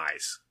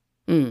compromise.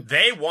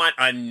 They want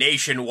a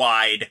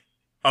nationwide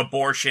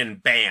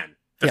abortion ban.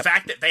 The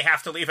fact that they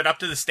have to leave it up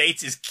to the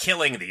states is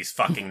killing these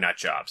fucking nut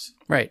jobs.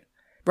 Right.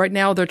 Right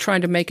now, they're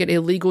trying to make it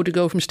illegal to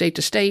go from state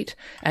to state.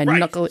 And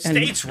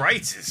states'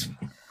 rights is,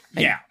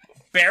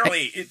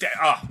 barely.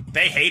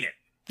 They hate it.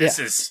 This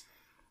is...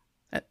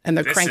 And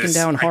they're cranking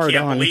down hard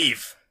on... I can't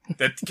believe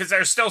that, because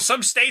there's still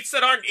some states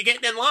that aren't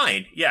getting in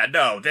line.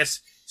 This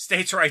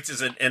states' rights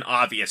is an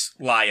obvious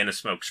lie in a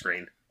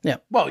smokescreen. Yeah.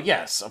 Well,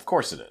 yes, of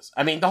course it is.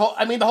 I mean, the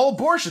whole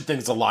abortion thing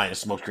is a lie in a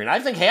smokescreen. I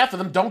think half of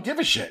them don't give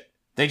a shit.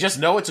 They just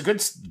know it's a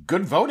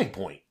good voting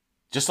point.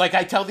 Just like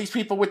I tell these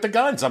people with the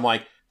guns, I'm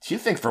like, do you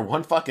think for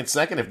one fucking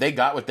second if they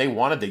got what they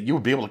wanted that you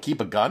would be able to keep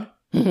a gun?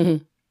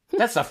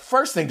 That's the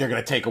first thing they're going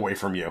to take away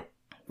from you.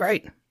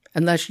 Right.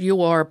 Unless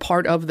you are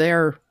part of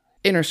their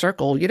inner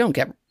circle, you don't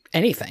get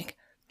anything.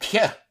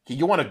 Yeah.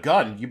 You want a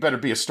gun, you better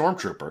be a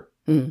stormtrooper.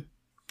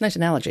 Nice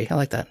analogy. I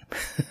like that.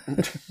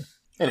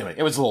 Anyway,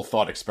 it was a little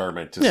thought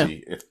experiment to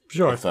see if...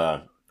 Sure.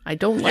 I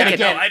don't like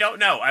it. I don't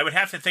know. I would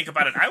have to think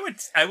about it.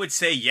 I would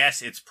say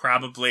yes, it's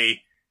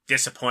probably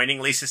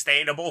disappointingly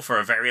sustainable for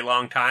a very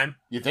long time.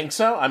 You think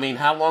so? I mean,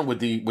 how long would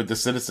the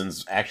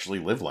citizens actually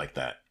live like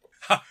that?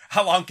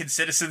 How long can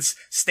citizens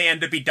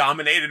stand to be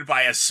dominated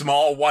by a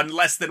small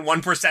less than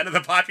 1% of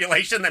the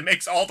population that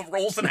makes all the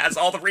rules and has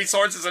all the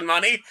resources and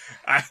money?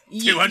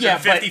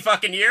 250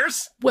 fucking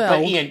years? Well,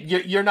 but Ian,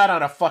 you're not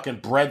on a fucking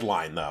bread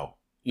line, though.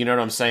 You know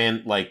what I'm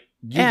saying? Like,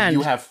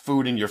 you have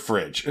food in your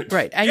fridge.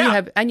 Right.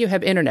 And you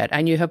have internet,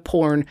 and you have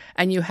porn,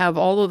 and you have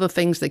all of the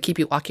things that keep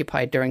you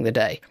occupied during the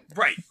day.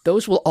 Right.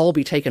 Those will all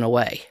be taken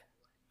away.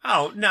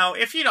 Oh, no.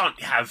 If you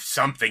don't have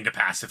something to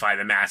pacify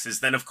the masses,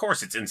 then of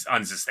course it's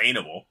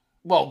unsustainable.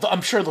 Well,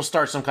 I'm sure they'll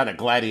start some kind of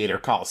gladiator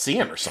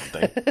coliseum or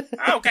something.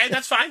 Okay,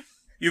 that's fine.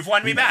 You've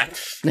won me back.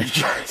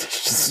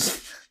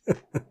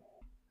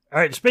 All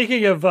right,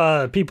 speaking of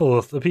the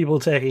people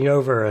taking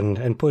over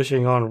and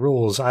pushing on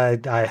rules,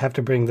 I have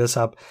to bring this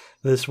up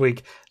this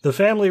week. The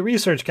Family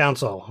Research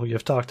Council, we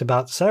have talked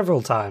about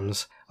several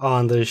times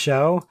on the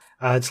show.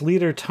 Its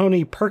leader,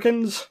 Tony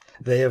Perkins,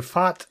 they have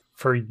fought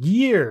for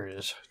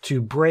years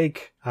to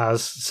break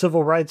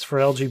civil rights for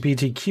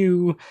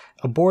LGBTQ,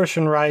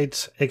 abortion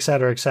rights,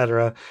 etc.,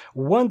 etc.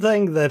 One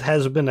thing that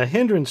has been a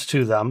hindrance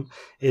to them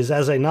is,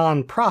 as a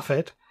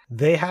non-profit,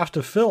 they have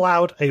to fill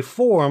out a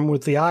form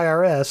with the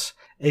IRS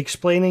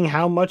explaining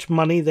how much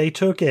money they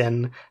took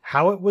in,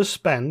 how it was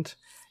spent,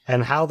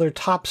 and how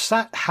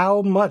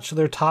much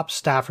their top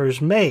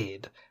staffers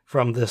made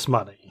from this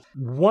money.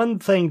 One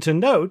thing to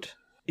note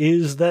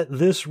is that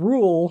this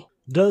rule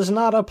does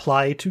not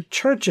apply to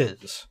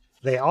churches.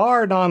 They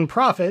are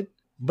nonprofit,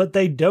 but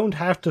they don't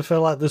have to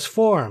fill out this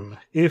form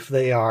if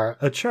they are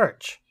a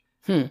church.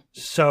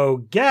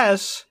 So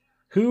guess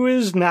who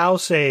is now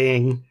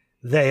saying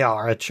they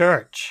are a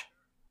church?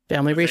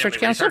 Family Research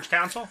Council?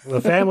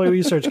 The Family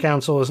Research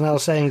Council is now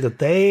saying that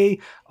they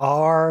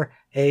are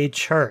a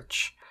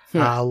church.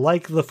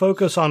 Like the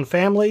Focus on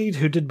Family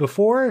who did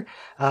before,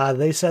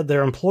 they said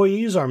their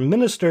employees are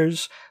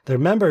ministers, their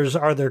members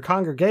are their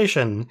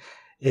congregation.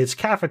 Its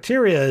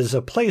cafeteria is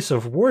a place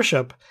of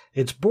worship.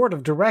 Its board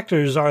of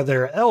directors are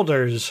their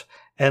elders,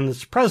 and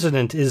its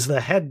president is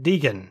the head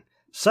deacon.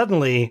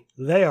 Suddenly,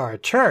 they are a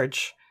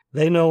church.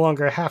 They no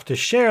longer have to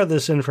share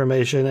this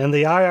information, and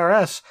the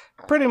IRS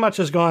pretty much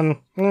has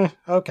gone,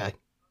 okay.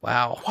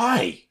 Wow.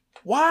 Why?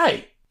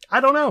 Why? I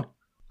don't know.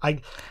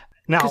 I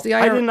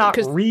did not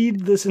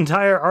read this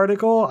entire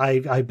article.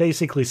 I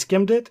basically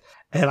skimmed it,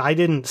 and I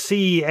didn't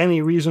see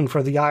any reason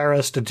for the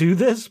IRS to do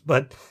this,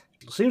 but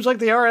it seems like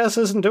the IRS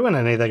isn't doing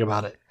anything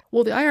about it.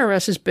 Well, the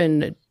IRS has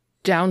been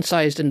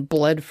downsized and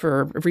bled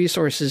for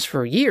resources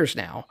for years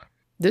now.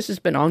 This has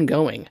been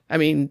ongoing. I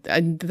mean,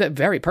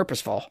 very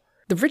purposeful.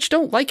 The rich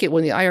don't like it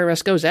when the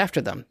IRS goes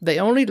after them. They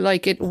only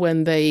like it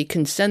when they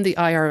can send the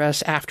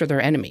IRS after their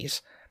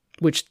enemies,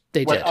 which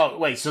they did. Oh,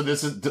 wait. So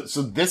this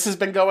has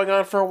been going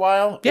on for a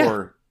while? Yeah.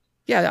 Or?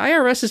 Yeah, the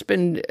IRS has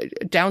been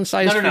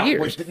downsized for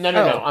years. Wait, no.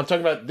 I'm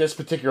talking about this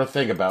particular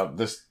thing about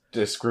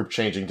this group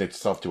changing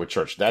itself to a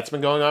church. That's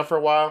been going on for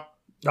a while?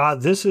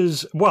 This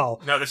is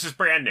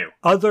brand new.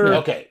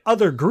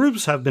 Other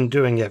groups have been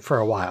doing it for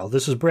a while.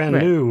 This is brand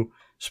new,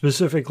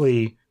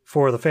 specifically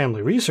for the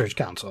Family Research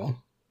Council.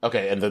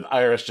 Okay, and the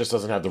IRS just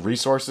doesn't have the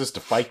resources to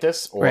fight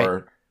this, or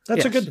right.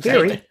 That's a good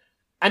theory.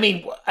 I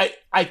mean,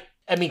 I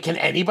mean, can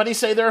anybody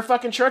say they're a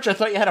fucking church? I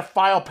thought you had to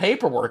file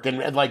paperwork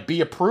and like be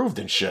approved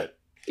and shit.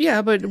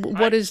 Yeah, but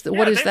what is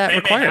that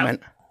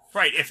requirement?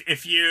 Right.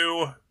 If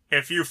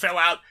you fill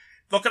out,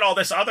 look at all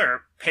this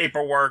other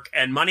paperwork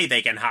and money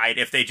they can hide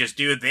if they just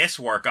do this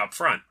work up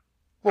front.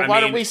 Well,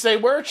 why don't we say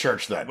we're a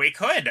church then? We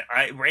could.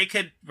 Ray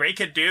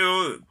could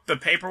do the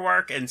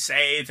paperwork and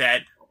say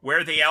that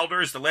we're the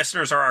elders, the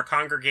listeners are our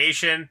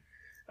congregation,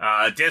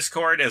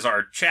 Discord is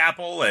our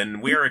chapel,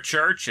 and we're a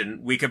church,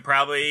 and we could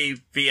probably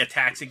be a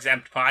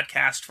tax-exempt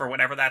podcast for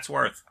whatever that's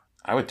worth.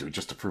 I would do it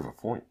just to prove a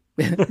point.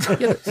 Yeah,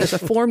 there's a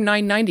Form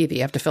 990 that you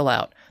have to fill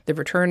out. The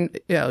return,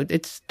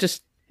 it's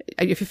just,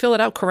 if you fill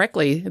it out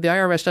correctly, the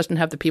IRS doesn't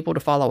have the people to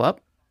follow up.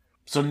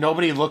 So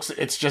nobody looks,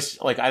 it's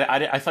just like,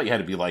 I thought you had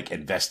to be like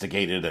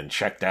investigated and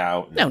checked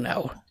out.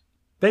 No.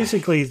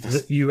 Basically,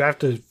 you have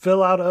to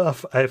fill out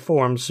a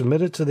form,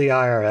 submit it to the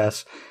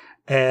IRS,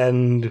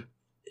 and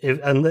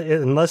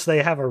unless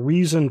they have a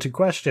reason to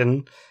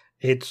question,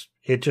 it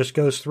just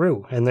goes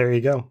through, and there you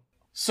go.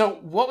 So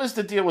what was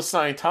the deal with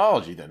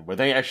Scientology then? Were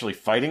they actually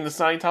fighting the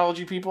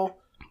Scientology people?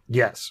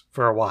 Yes,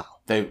 for a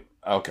while.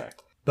 Okay.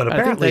 But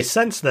apparently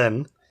since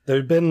then, there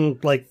have been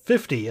like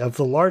 50 of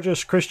the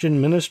largest Christian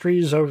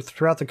ministries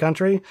throughout the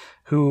country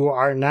who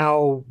are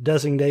now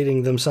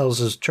designating themselves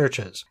as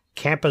churches.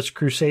 Campus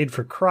Crusade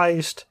for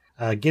Christ,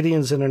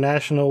 Gideon's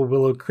International,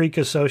 Willow Creek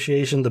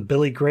Association, the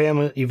Billy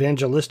Graham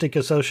Evangelistic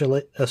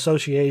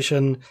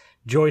Association,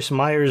 Joyce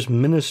Meyer's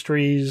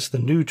Ministries, the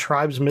New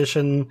Tribes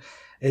Mission.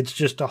 It's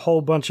just a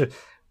whole bunch of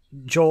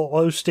Joel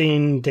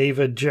Osteen,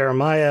 David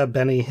Jeremiah,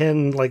 Benny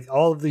Hinn, like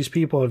all of these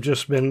people have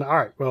just been, all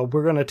right, well,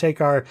 we're going to take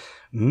our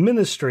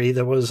ministry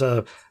that was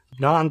a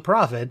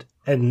nonprofit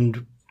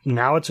and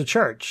now it's a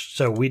church.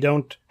 So we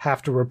don't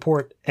have to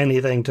report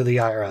anything to the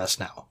IRS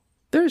now.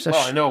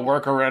 I know a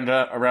workaround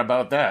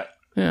about that.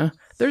 Yeah.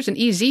 There's an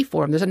EZ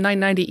form. There's a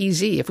 990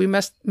 EZ. If we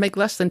make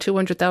less than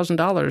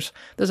 $200,000,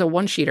 there's a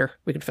one-sheeter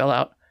we could fill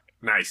out.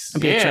 Nice.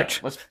 And be a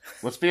church.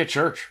 Let's be a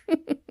church.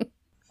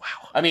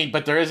 Wow. I mean,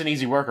 but there is an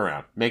easy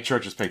workaround. Make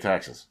churches pay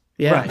taxes.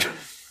 Yeah. Right.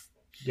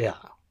 Yeah.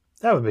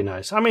 That would be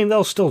nice. I mean,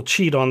 they'll still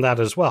cheat on that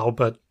as well,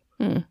 but...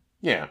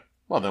 Yeah.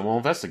 Well, then we'll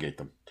investigate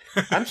them.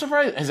 I'm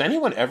surprised. Has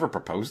anyone ever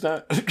proposed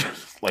that?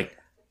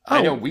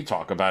 I know we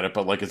talk about it,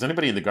 but has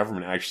anybody in the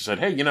government actually said,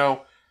 hey,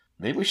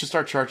 maybe we should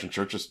start charging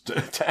churches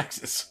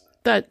taxes?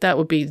 That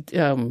would be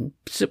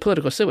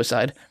political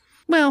suicide.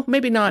 Well,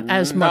 maybe not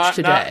as much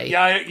today.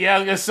 I was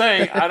going to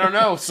say, I don't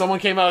know. Someone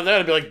came out of that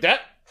and be like,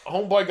 that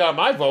homeboy got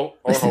my vote,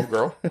 or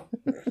homegirl.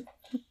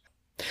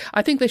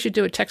 I think they should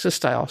do it Texas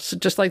style. So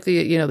just like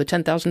the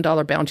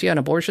 $10,000 bounty on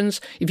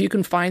abortions. If you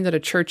can find that a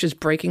church is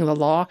breaking the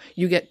law,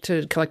 you get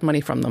to collect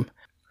money from them.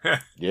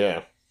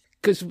 Yeah.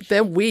 Because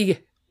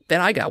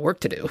then I got work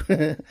to do.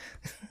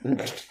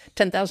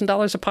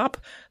 $10,000 a pop?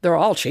 They're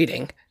all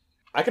cheating.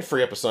 I could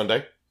free up a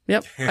Sunday.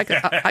 Yep.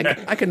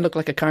 I can look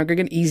like a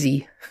congregant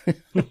easy.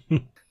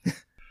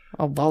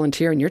 I'll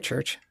volunteer in your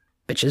church,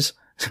 bitches.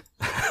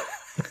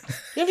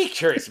 Yeah, be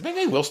curious.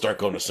 Maybe we'll start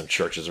going to some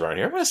churches around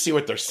here. I want to see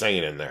what they're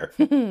saying in there.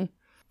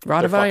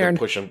 Rod of iron.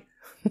 Pushing.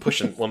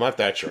 Well, not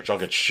that church. I'll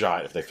get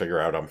shot if they figure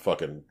out I'm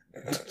fucking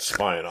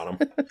spying on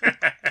them.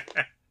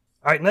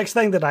 All right, next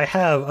thing that I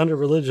have under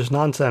religious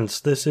nonsense,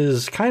 this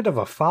is kind of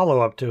a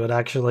follow-up to it,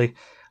 actually.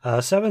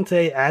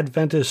 Seventh-day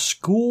Adventist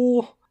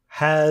School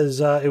has,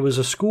 it was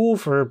a school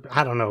for,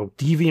 I don't know,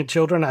 deviant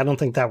children. I don't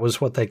think that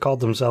was what they called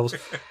themselves.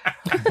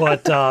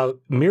 But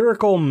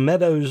Miracle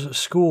Meadows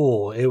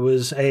School, it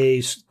was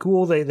a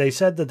school, they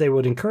said that they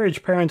would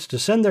encourage parents to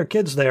send their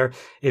kids there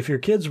if your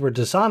kids were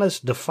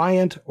dishonest,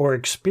 defiant, or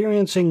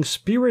experiencing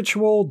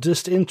spiritual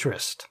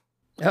disinterest.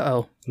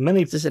 Uh-oh.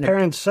 Many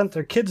parents sent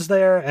their kids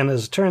there, and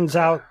as it turns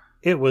out,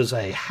 it was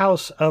a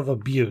house of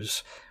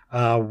abuse.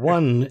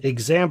 One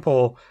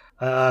example,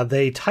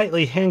 They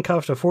tightly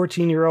handcuffed a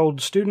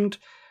 14-year-old student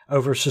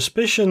over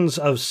suspicions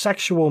of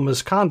sexual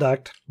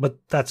misconduct, but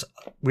that's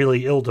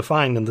really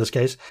ill-defined in this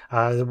case.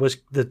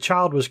 The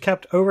child was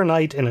kept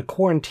overnight in a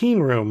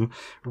quarantine room,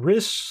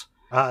 wrists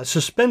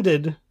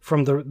suspended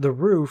from the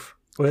roof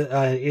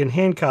in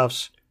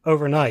handcuffs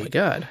overnight. Oh, my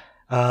God.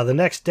 The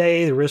next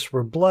day, the wrists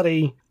were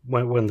bloody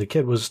when the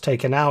kid was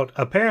taken out.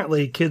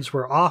 Apparently, kids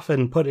were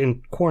often put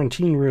in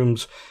quarantine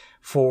rooms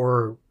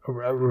for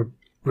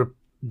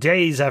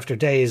days after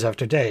days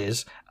after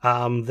days.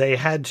 They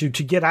had to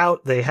get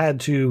out, they had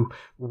to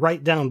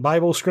write down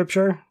Bible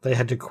scripture. They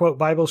had to quote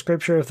Bible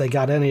scripture. If they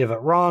got any of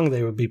it wrong,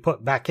 they would be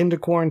put back into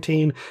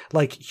quarantine.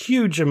 Like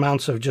huge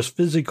amounts of just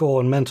physical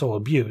and mental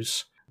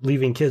abuse,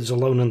 leaving kids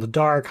alone in the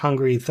dark,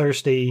 hungry,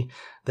 thirsty.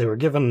 They were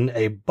given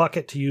a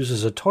bucket to use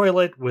as a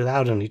toilet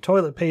without any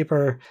toilet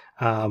paper.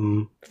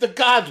 The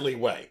godly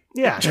way.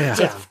 Yeah.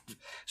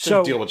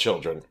 To deal with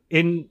children.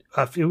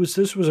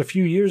 This was a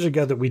few years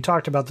ago that we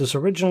talked about this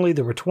originally.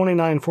 There were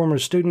 29 former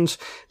students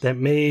that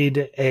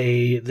made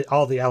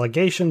all the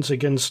allegations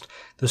against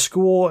the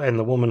school and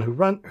the woman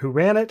who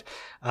ran it.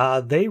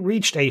 They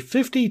reached a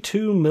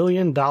 $52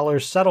 million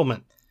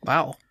settlement.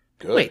 Wow.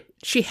 Good. Wait,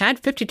 she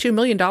had $52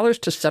 million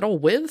to settle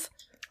with?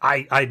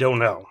 I don't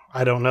know.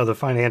 I don't know the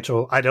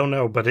financial. I don't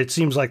know, but it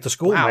seems like the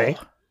school may.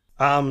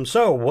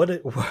 So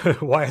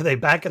why are they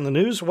back in the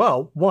news?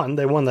 Well, one,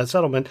 they won that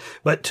settlement,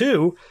 but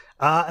two,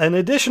 an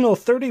additional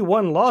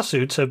 31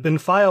 lawsuits have been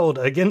filed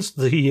against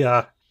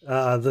the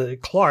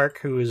Clark,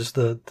 who is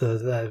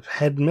the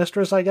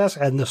headmistress, I guess,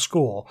 and the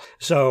school.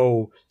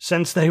 So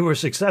since they were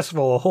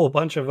successful, a whole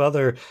bunch of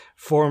other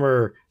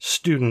former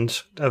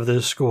students of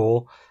this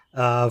school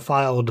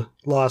filed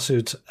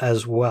lawsuits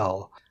as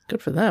well.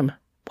 Good for them.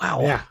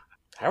 Wow. Yeah.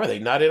 How are they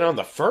not in on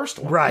the first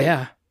one? Right.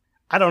 Yeah.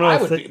 I don't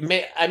know.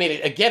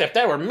 Again, if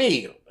that were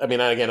me, I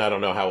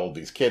don't know how old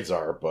these kids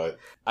are, but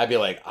I'd be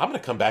like, I'm going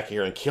to come back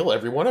here and kill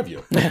every one of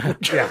you.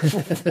 Yeah.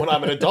 When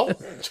I'm an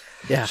adult.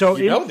 Yeah. So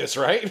you know this,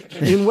 right?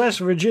 In West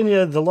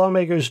Virginia, the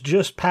lawmakers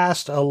just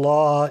passed a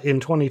law in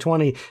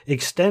 2020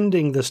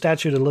 extending the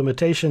statute of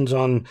limitations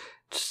on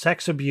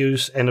sex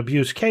abuse and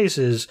abuse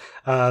cases.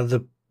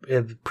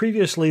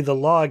 Previously, the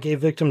law gave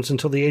victims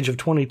until the age of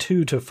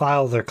 22 to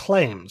file their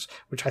claims,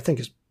 which I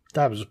think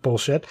that was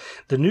bullshit.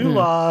 The new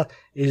law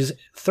is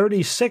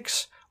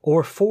 36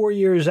 or 4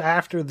 years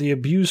after the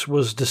abuse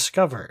was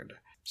discovered.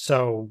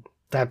 So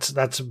that's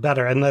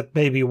better. And that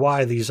may be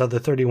why these other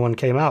 31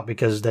 came out,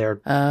 because they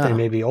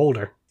may be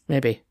older.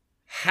 Maybe.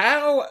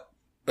 How?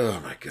 Oh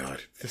my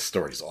God. This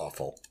story's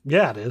awful.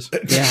 Yeah, it is.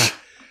 Yeah.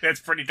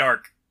 It's pretty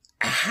dark.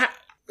 I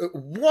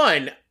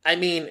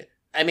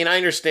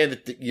understand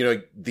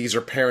that, these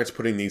are parents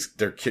putting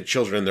their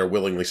children in there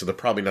willingly, so they're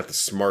probably not the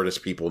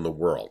smartest people in the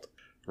world.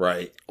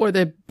 Right. Or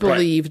they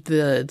believed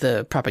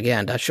the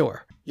propaganda,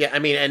 sure. Yeah,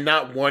 and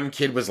not one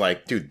kid was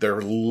like, dude,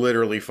 they're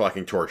literally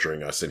fucking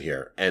torturing us in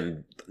here.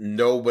 And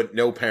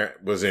no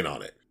parent was in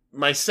on it.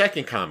 My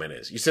second comment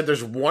is, you said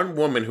there's one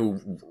woman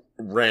who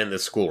ran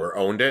this school or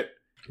owned it?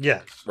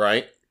 Yes.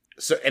 Right?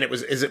 So, and it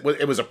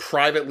was a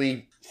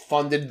privately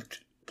funded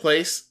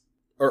place?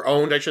 Or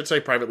owned, I should say,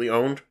 privately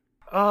owned?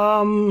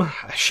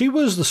 She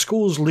was the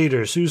school's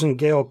leader, Susan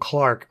Gale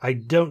Clark. I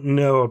don't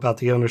know about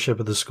the ownership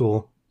of the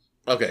school.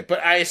 Okay, but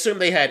I assume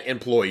they had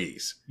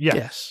employees.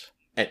 Yes.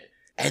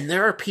 And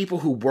there are people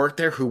who work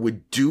there who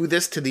would do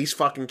this to these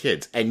fucking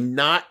kids and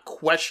not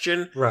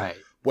question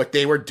what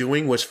they were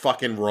doing was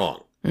fucking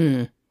wrong.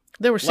 Mm.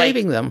 They were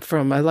saving them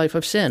from a life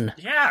of sin.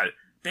 Yeah,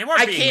 they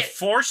weren't being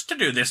forced to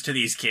do this to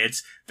these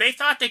kids. They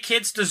thought the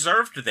kids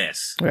deserved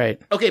this.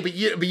 Right. Okay, but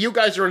you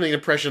guys are under the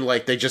impression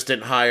like they just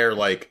didn't hire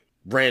like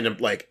random,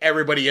 like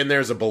everybody in there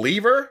is a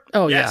believer?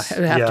 Oh, yes. Yeah.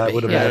 It would have to be. I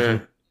would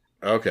imagine.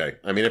 Okay.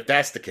 If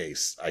that's the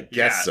case, I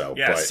guess so.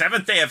 Yeah, but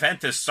Seventh-day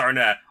Adventists are in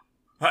a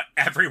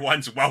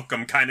everyone's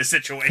welcome kind of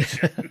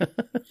situation.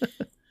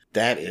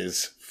 that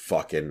is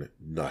fucking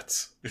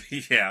nuts.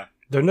 Yeah.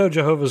 They're no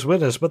Jehovah's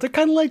Witness, but they're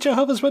kind of like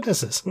Jehovah's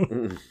Witnesses.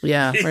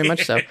 Yeah, very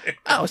much so.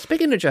 Oh,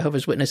 speaking of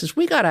Jehovah's Witnesses,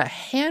 we got a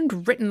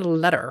handwritten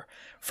letter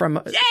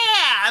from... Yeah,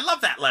 I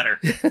love that letter.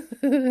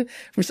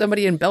 from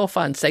somebody in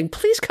Bellefonte saying,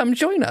 please come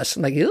join us.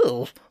 I'm like,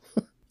 ew.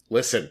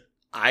 Listen,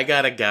 I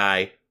got a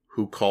guy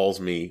who calls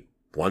me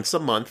once a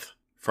month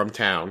from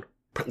town,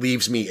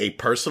 leaves me a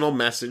personal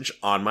message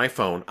on my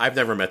phone. I've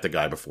never met the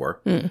guy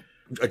before.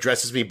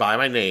 Addresses me by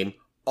my name.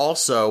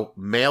 Also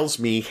mails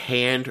me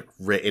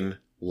handwritten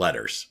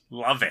letters.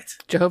 Love it.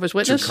 Jehovah's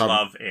Witness?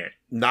 Love it.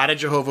 Not a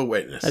Jehovah's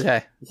Witness.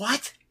 Okay.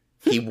 What?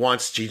 He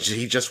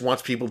just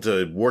wants people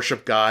to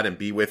worship God and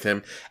be with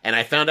him. And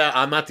I found out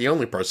I'm not the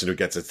only person who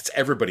gets it. It's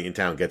everybody in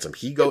town gets them.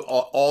 He goes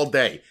all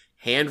day.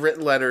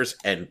 Handwritten letters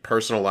and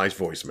personalized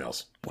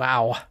voicemails.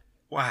 Wow.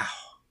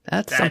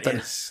 That's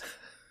something.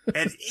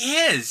 It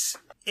is.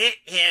 It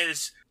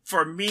is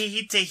for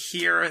me to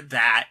hear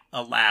that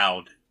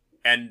aloud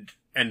and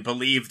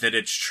believe that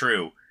it's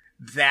true.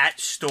 That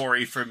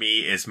story for me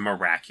is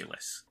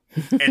miraculous.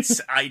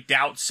 I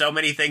doubt so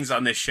many things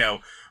on this show,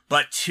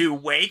 but to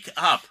wake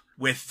up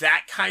with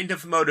that kind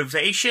of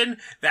motivation,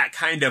 that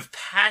kind of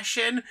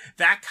passion,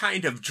 that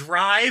kind of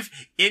drive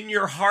in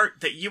your heart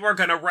that you are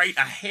going to write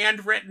a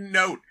handwritten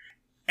note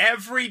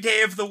every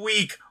day of the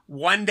week,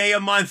 one day a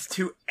month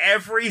to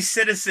every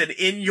citizen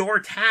in your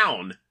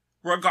town,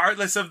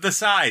 regardless of the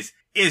size,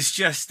 is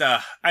just,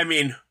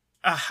 I'm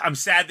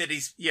sad that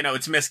he's,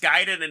 it's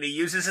misguided and he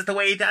uses it the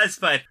way he does,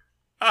 but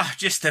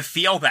just to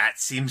feel that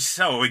seems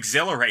so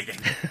exhilarating.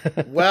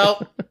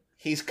 Well,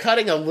 he's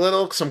cutting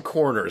some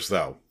corners,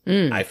 though,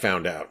 I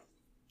found out.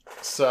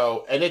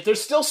 So, and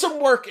there's still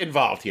some work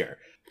involved here.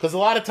 Because a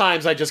lot of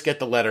times I just get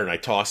the letter and I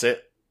toss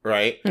it,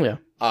 right? Yeah.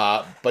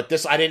 But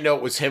this, I didn't know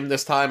it was him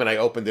this time, and I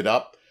opened it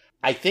up.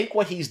 I think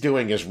what he's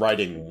doing is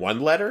writing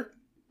one letter,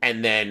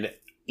 and then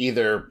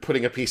either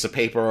putting a piece of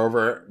paper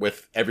over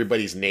with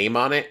everybody's name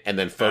on it, and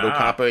then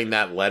photocopying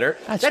that letter.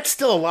 That's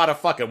still a lot of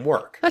fucking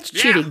work. That's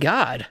cheating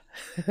God.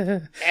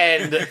 And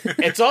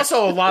it's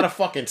also a lot of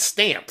fucking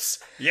stamps.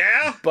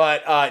 Yeah.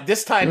 But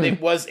this time it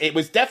was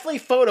definitely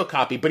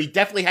photocopy, but he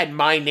definitely had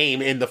my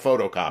name in the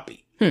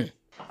photocopy.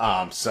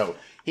 So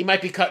he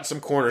might be cutting some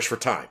corners for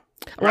time.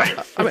 Right.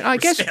 I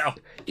guess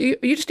you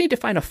just need to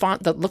find a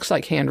font that looks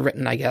like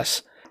handwritten, I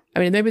guess. I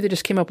mean, maybe they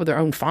just came up with their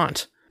own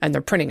font and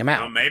they're printing them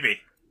out. Oh, maybe.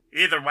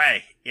 Either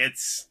way,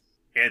 it's.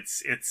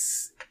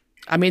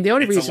 I mean, the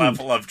only reason a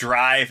level of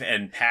drive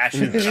and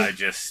passion that I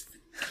just.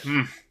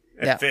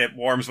 It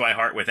warms my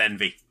heart with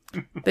envy.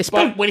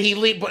 But when he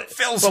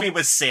fills me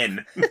with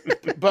sin.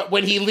 But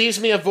when he leaves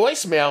me a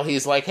voicemail,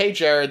 he's like, "Hey,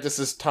 Jared, this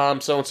is Tom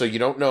so-and-so. You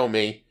don't know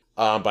me,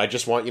 but I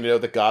just want you to know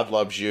that God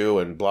loves you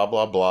and blah,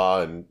 blah,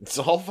 blah." And it's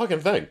a whole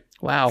fucking thing.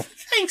 Wow.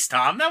 Thanks,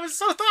 Tom. That was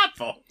so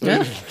thoughtful.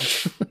 Yeah.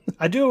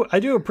 I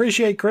do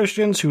appreciate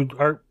Christians who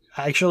are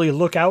actually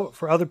look out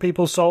for other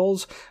people's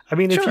souls. I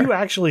mean, if you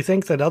actually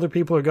think that other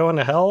people are going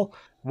to hell,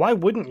 why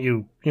wouldn't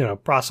you,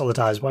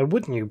 proselytize? Why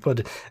wouldn't you?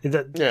 But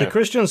the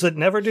Christians that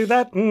never do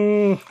that,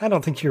 I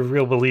don't think you're a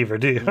real believer,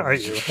 are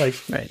you?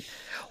 Right.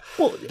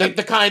 Well,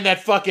 the kind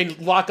that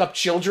fucking lock up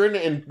children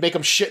and make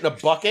them shit in a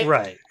bucket?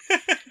 Right.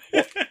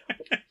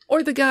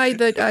 Or the guy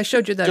that I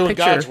showed you that doing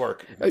picture. God's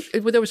work.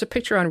 There was a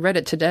picture on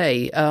Reddit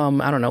today.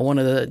 I don't know, one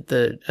of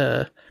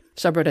the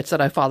subreddits that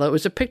I follow. It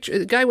was a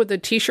guy with a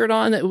T-shirt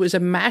on. It was a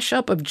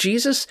mashup of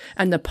Jesus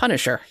and the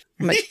Punisher.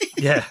 I'm like,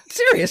 yeah.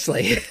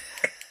 Seriously.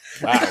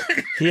 Wow.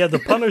 He had the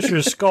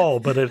Punisher's skull,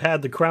 but it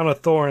had the crown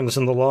of thorns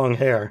and the long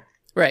hair.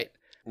 Right.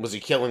 Was he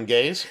killing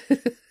gays?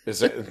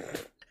 Is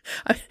it?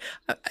 I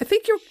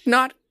think you're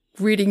not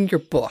reading your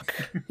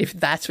book, if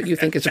that's what you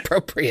think is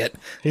appropriate.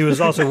 He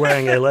was also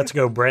wearing a Let's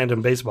Go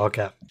Brandon baseball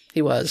cap.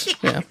 He was,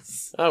 yeah.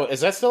 Oh,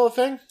 is that still a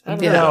thing?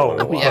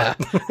 No. Yeah.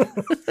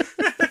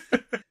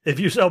 If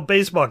you sell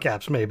baseball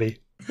caps, maybe.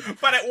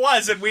 But it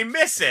was, and we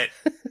miss it.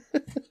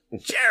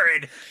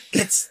 Jared,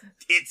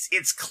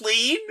 it's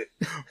clean,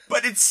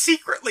 but it's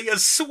secretly a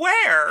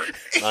swear.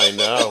 I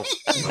know.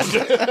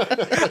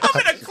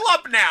 I'm in a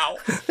club now.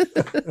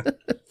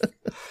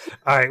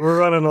 All right, we're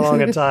running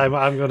along a time.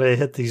 I'm going to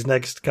hit these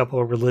next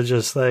couple of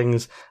religious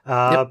things.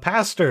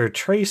 Pastor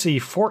Tracy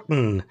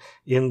Fortin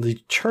in the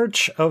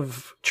Church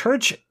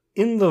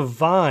in the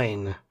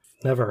Vine,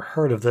 never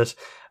heard of this,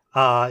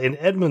 in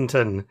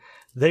Edmonton.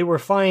 They were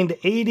fined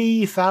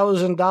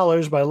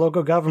 $80,000 by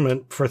local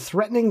government for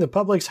threatening the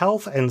public's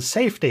health and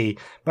safety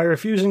by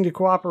refusing to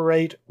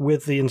cooperate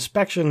with the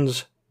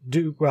inspections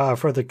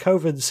for the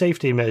COVID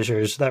safety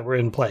measures that were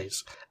in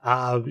place.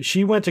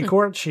 She went to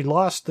court. She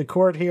lost the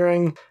court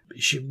hearing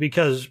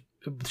because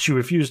she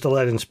refused to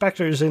let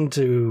inspectors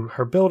into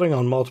her building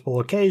on multiple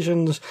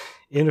occasions,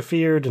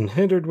 interfered and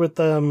hindered with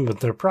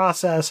their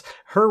process.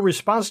 Her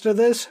response to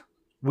this,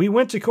 "We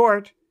went to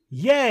court.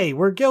 Yay,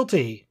 we're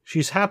guilty."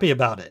 She's happy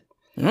about it.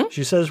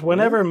 She says,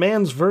 whenever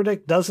man's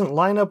verdict doesn't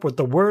line up with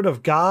the word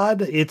of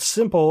God, it's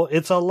simple,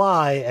 it's a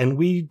lie, and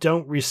we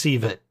don't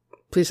receive it.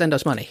 Please send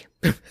us money.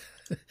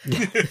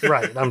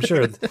 Right. I'm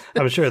sure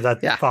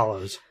that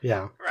follows.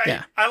 Yeah. Right.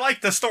 Yeah. I like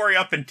the story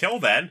up until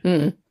then.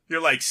 Mm-hmm.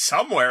 You're like,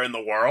 somewhere in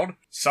the world,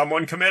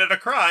 someone committed a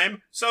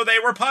crime, so they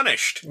were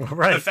punished.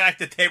 Right. The fact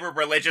that they were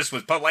religious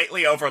was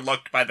politely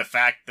overlooked by the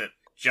fact that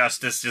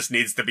justice just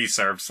needs to be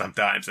served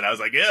sometimes. And I was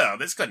like, yeah,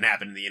 this couldn't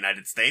happen in the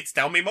United States.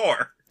 Tell me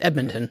more.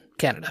 Edmonton,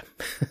 Canada.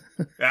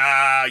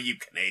 You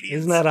Canadians.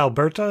 Isn't that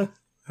Alberta,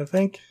 I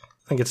think?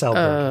 I think it's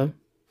Alberta.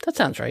 That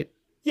sounds right.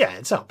 Yeah,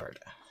 it's Alberta.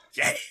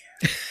 Yeah.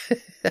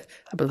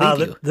 I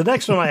believe you. The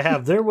next one I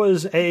have, there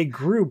was a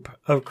group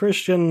of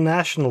Christian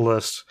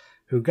nationalists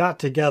who got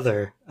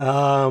together.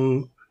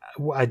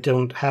 I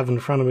don't have in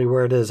front of me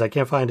where it is. I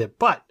can't find it.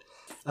 But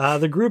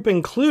the group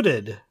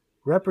included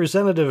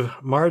Representative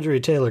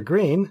Marjorie Taylor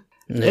Greene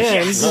and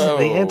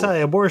the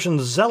anti-abortion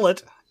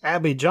zealot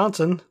Abby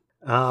Johnson.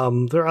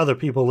 There are other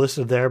people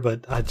listed there,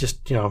 but I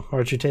just,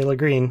 Marjorie Taylor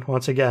Greene,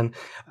 once again.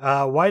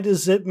 Why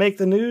does it make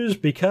the news?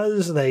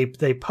 Because they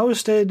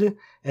posted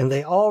and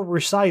they all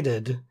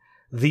recited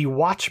the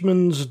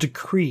Watchmen's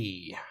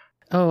decree.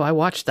 Oh, I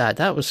watched that.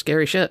 That was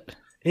scary shit.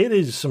 It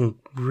is some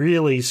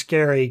really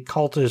scary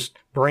cultist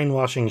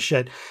brainwashing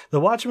shit. The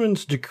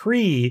Watchmen's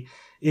decree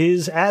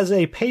is, as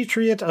a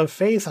patriot of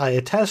faith, I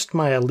attest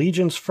my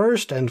allegiance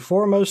first and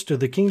foremost to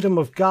the kingdom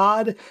of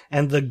God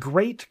and the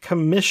Great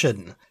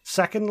Commission.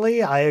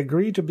 Secondly, I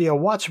agree to be a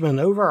watchman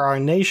over our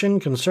nation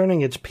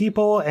concerning its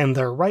people and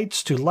their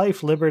rights to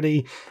life,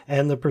 liberty,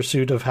 and the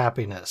pursuit of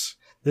happiness.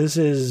 This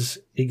is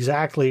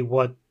exactly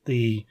what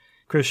the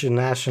Christian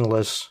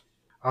nationalists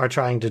are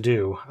trying to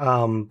do.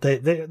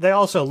 They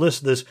also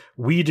list this,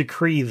 we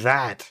decree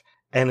that,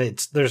 and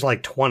there's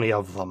like 20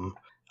 of them.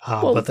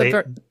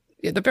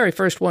 The very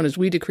first one is,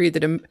 we decree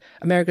that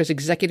America's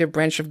executive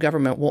branch of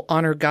government will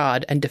honor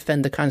God and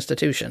defend the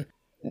Constitution.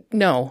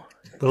 No.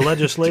 The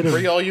legislative...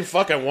 Decree all you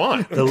fucking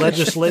want. The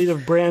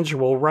legislative branch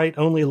will write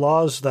only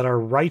laws that are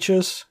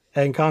righteous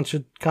and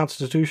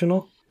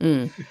constitutional.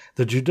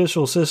 The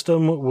judicial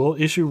system will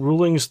issue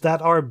rulings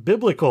that are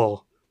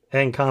biblical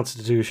and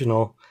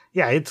constitutional.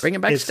 Yeah, Bring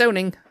it back to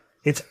stoning.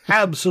 It's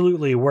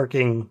absolutely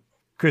working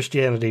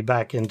Christianity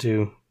back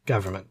into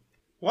government.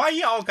 Why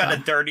y'all got a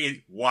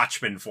dirty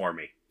Watchmen for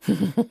me?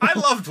 I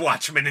loved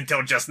Watchmen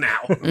until just now.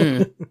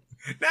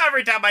 Now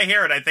every time I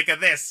hear it, I think of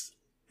this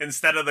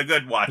instead of the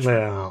good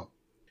Watchmen.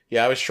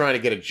 Yeah, I was trying to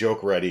get a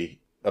joke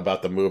ready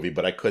about the movie,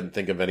 but I couldn't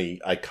think of any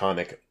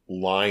iconic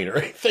line or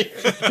anything.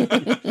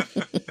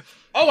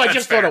 I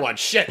just thought of one.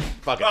 Shit.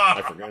 Fuck it.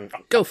 I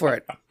forgot. Go for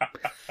it.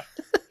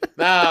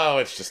 No,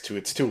 it's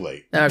too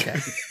late. Okay.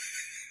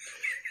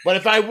 But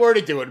if I were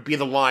to do it, it'd be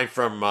the line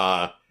from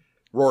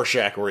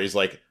Rorschach where he's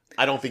like,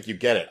 I don't think you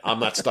get it. I'm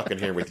not stuck in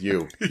here with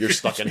you. You're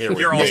stuck in here with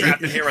me. You're all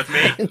trapped in here with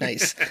me.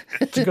 Nice.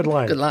 It's a good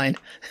line. Good line.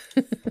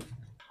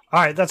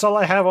 All right, that's all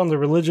I have on the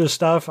religious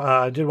stuff.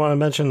 I did want to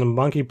mention the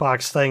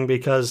monkeypox thing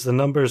because the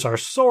numbers are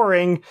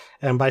soaring.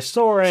 And by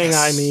soaring,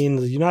 I mean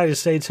the United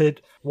States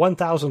hit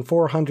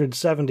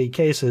 1,470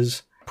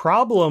 cases.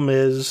 Problem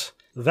is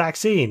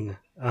vaccine.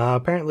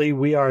 Apparently,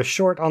 we are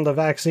short on the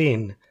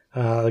vaccine.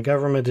 The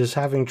government is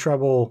having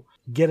trouble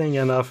getting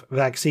enough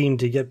vaccine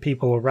to get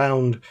people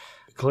around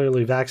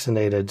clearly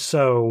vaccinated.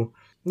 So,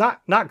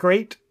 not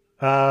great.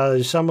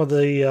 Some of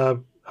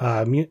the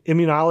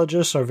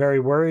immunologists are very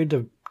worried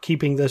of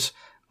keeping this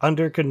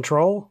under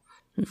control.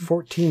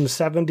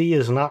 1470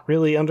 is not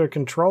really under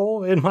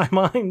control in my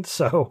mind,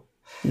 so...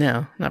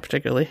 No, not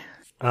particularly.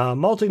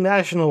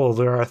 Multinational,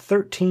 there are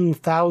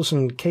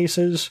 13,000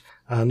 cases,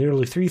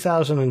 nearly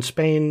 3,000 in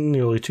Spain,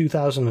 nearly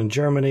 2,000 in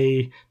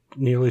Germany,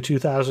 nearly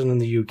 2,000 in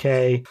the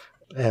UK,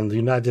 and the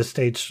United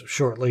States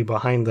shortly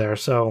behind there.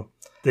 So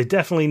they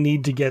definitely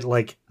need to get,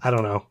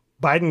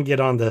 Biden get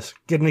on this,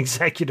 get an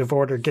executive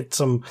order, get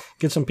some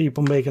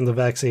people making the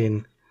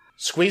vaccine.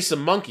 Squeeze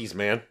some monkeys,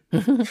 man.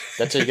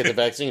 That's how you get the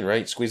vaccine,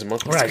 right? Squeeze a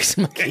monkey. Right.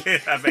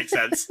 That makes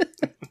sense.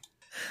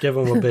 Give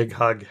them a big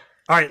hug.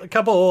 All right, a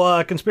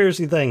couple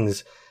conspiracy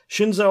things.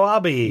 Shinzo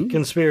Abe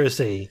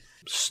conspiracy.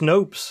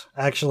 Snopes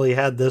actually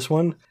had this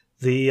one.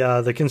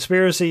 The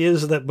conspiracy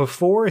is that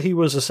before he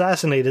was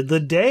assassinated, the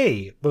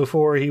day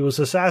before he was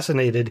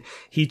assassinated,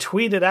 he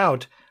tweeted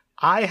out,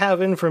 "I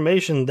have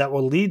information that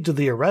will lead to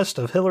the arrest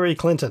of Hillary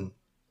Clinton."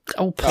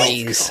 Oh,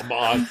 please. Oh, come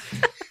on.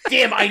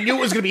 Damn, I knew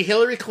it was going to be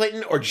Hillary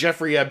Clinton or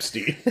Jeffrey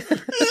Epstein.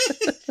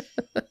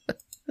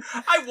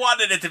 I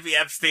wanted it to be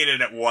Epstein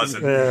and it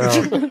wasn't.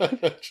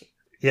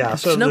 Yeah,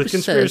 so the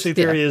conspiracy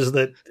theory is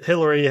that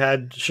Hillary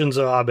had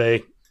Shinzo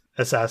Abe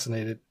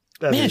assassinated.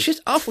 Man,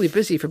 she's awfully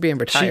busy for being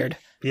retired.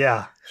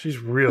 She's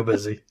real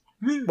busy.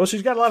 Well,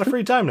 she's got a lot of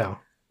free time now,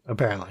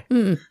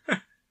 apparently.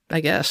 I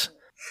guess.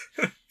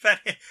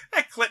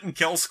 That Clinton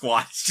kill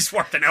squad is just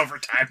working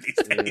overtime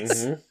these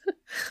days.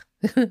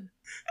 Mm-hmm.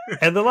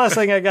 And the last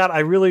thing I got, I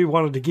really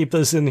wanted to keep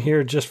this in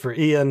here just for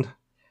Ian,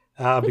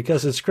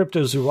 because it's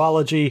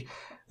cryptozoology.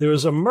 There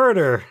was a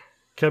murder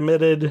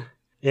committed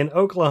in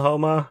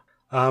Oklahoma.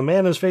 A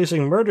man is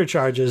facing murder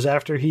charges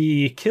after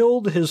he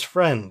killed his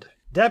friend.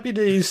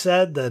 Deputies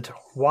said that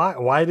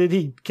why did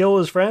he kill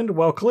his friend?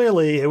 Well,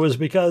 clearly it was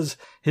because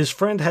his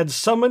friend had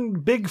summoned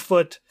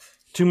Bigfoot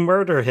to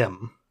murder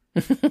him.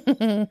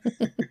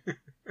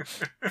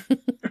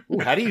 Ooh,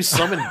 how do you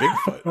summon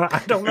Bigfoot?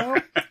 I don't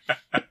know.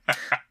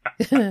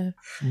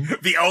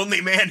 The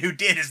only man who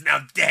did is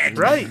now dead.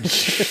 Right.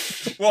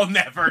 We'll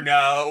never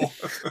know.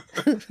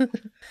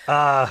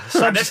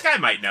 This guy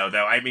might know,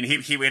 though. I mean,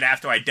 he would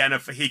have to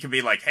identify. He could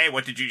be like, "Hey,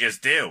 what did you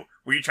just do?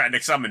 Were you trying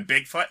to summon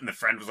Bigfoot?" And the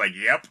friend was like,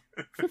 "Yep."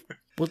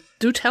 Well,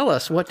 do tell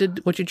us. What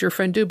did your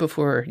friend do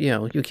before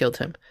you killed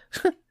him?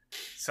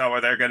 So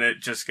are they going to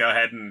just go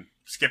ahead and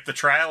skip the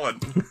trial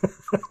and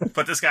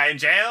put this guy in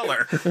jail,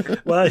 or?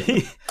 Well,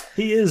 he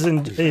is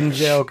in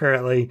jail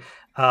currently.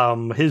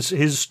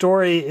 His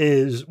story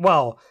is,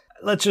 well,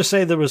 let's just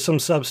say there was some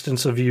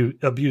substance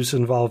abuse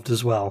involved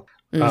as well.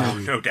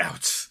 No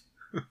doubts.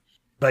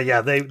 But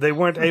yeah, they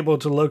weren't able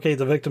to locate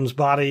the victim's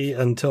body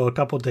until a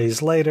couple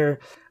days later.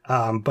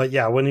 But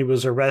yeah, when he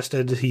was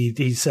arrested,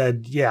 he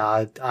said,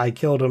 "Yeah, I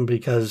killed him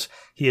because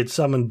he had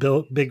summoned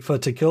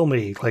Bigfoot to kill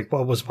me. Like,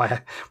 what was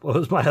my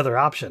other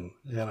option?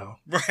 Right.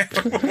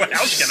 What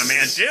else can a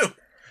man do?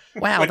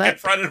 Wow, when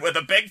confronted with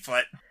a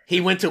Bigfoot." He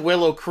went to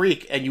Willow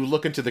Creek, and you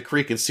look into the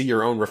creek and see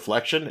your own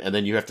reflection, and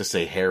then you have to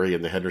say Harry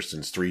and the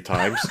Hendersons 3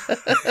 times,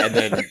 and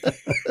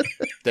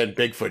then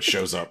Bigfoot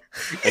shows up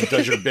and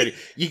does your bidding.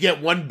 You get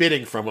 1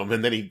 bidding from him,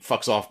 and then he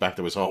fucks off back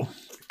to his home.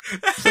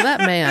 So that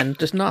man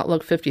does not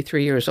look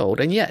 53 years old,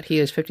 and yet he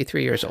is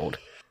 53 years old.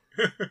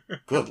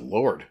 Good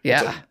Lord.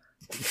 Yeah.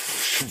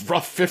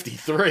 Rough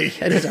 53.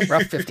 It is a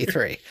rough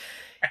 53.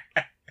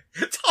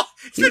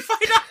 He's been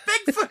fighting off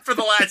Bigfoot for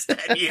the last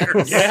 10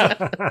 years.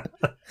 Yeah.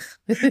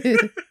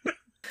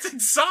 It's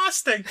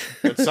exhausting.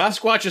 When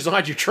Sasquatch is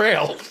on your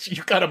trail,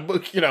 you gotta,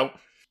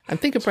 I'm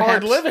thinking it's perhaps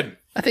hard living.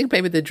 I think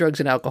maybe the drugs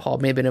and alcohol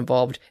may have been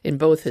involved in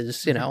both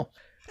his,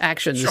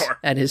 actions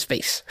and his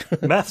face.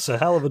 Meth's a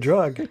hell of a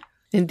drug.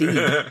 Indeed.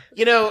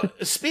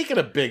 Speaking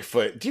of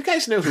Bigfoot, do you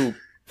guys know who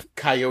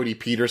Coyote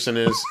Peterson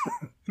is?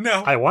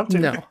 No. I want to.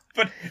 No.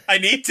 But I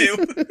need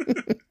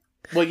to.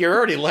 Well, you're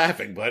already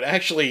laughing, but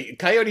actually,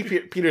 Coyote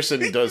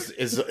Peterson is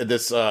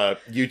this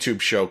YouTube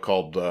show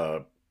called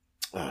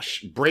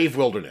Brave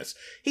Wilderness.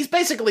 He's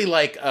basically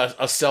like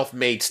a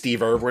self-made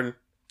Steve Irwin.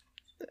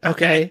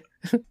 Okay.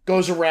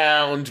 Goes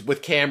around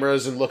with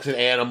cameras and looks at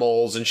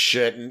animals and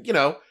shit, and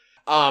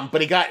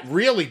but he got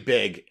really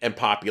big and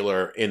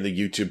popular in the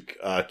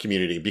YouTube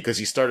community because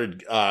he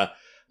started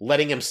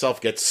letting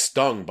himself get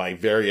stung by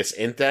various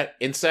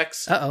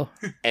insects. Uh-oh.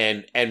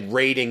 and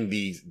rating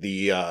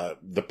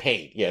the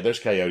pain. Yeah, there's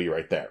Coyote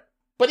right there.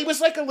 But he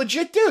was like a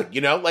legit dude,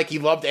 like he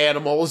loved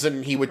animals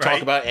and he would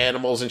talk about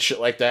animals and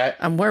shit like that.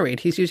 I'm worried.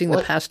 He's using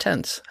the past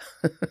tense.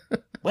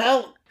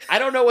 Well, I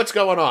don't know what's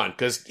going on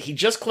because he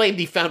just claimed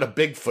he found a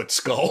Bigfoot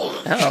skull.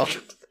 Oh.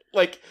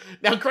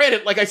 Now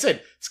granted, like I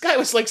said, this guy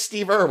was like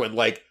Steve Irwin,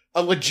 like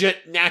a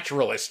legit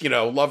naturalist,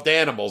 loved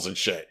animals and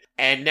shit.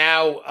 And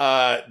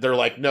now they're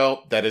like,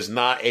 nope, that is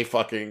not a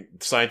fucking...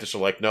 Scientists are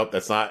like, nope,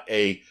 that's not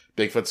a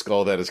Bigfoot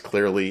skull. That is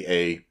clearly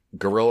a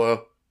gorilla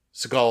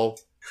skull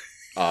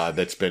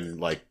that's been,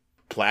 like,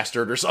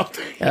 plastered or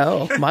something.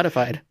 Oh,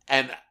 modified.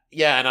 And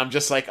I'm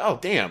just like, oh,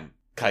 damn,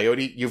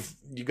 Coyote,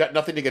 you got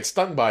nothing to get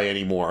stung by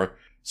anymore.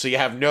 So you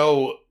have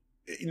no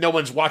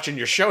one's watching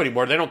your show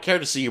anymore. They don't care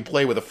to see you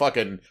play with a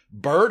fucking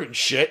bird and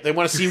shit. They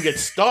want to see you get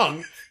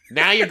stung.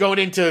 Now you're going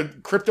into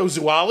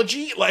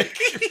cryptozoology? Like,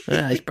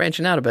 he's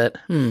branching out a bit.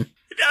 He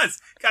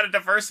does. Got to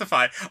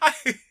diversify. I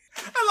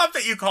love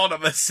that you called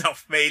him a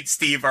self-made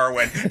Steve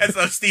Irwin, as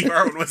though Steve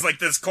Irwin was like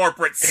this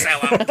corporate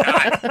sellout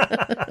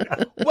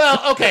guy.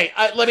 Well, okay,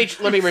 let me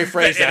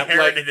rephrase that.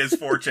 Inherited his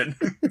fortune.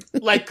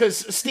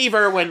 Because Steve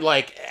Irwin,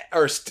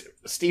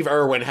 Steve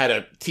Irwin had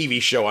a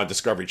TV show on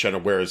Discovery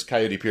Channel, whereas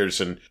Coyote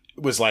Peterson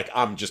was like,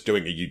 I'm just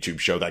doing a YouTube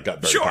show that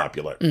got very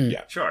popular.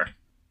 Yeah, sure.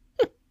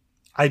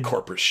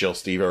 Corporate shill,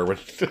 Steve Irwin.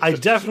 I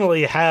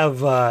definitely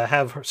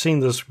have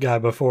seen this guy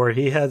before.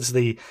 He has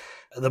the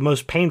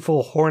most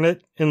painful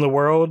hornet in the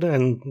world,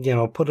 and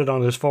put it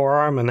on his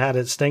forearm and had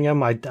it sting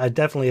him. I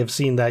definitely have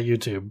seen that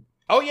YouTube.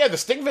 Oh yeah, the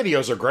sting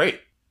videos are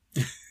great.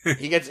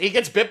 He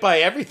gets bit by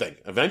everything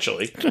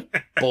eventually.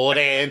 Bullet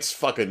ants,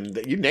 fucking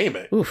you name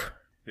it. Oof.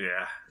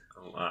 Yeah.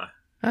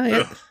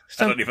 Yeah. I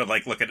don't even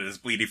like looking at his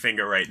bleedy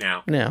finger right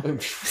now. No.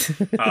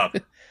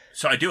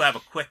 So I do have a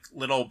quick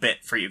little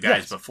bit for you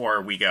guys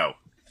before we go.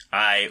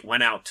 I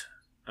went out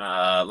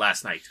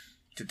last night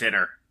to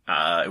dinner.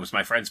 It was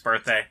my friend's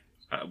birthday.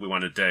 We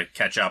wanted to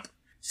catch up,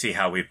 see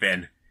how we've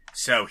been.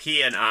 So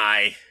he and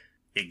I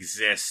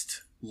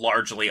exist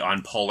largely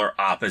on polar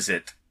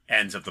opposite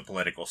ends of the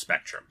political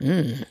spectrum.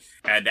 Mm.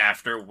 And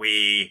after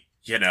we,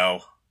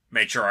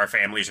 make sure our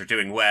families are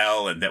doing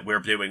well and that we're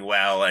doing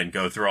well and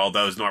go through all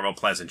those normal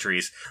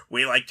pleasantries,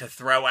 we like to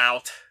throw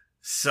out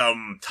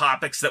some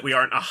topics that we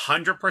aren't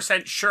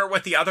 100% sure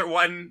what the other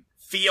one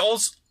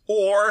feels,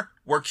 or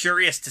we're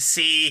curious to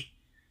see,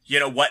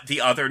 what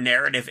the other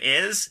narrative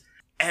is.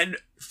 And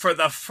for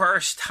the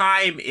first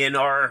time in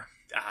our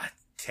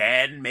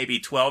 10, maybe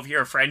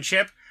 12-year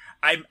friendship,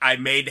 I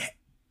made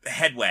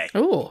headway.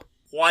 Ooh.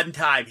 One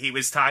time he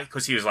was talking,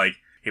 because he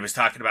was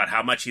talking about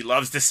how much he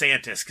loves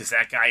DeSantis, because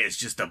that guy is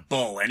just a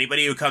bull.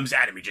 Anybody who comes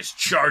at him, he just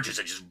charges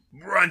and just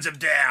runs him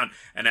down.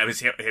 And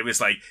he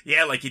was like,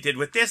 yeah, like he did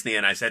with Disney.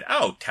 And I said,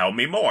 oh, tell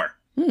me more.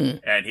 And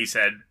I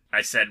said,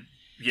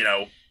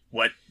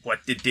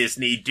 what did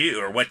Disney do?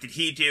 Or what did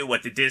he do?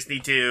 What did Disney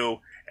do?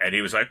 And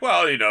he was like,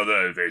 well, they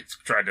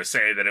tried to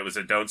say that it was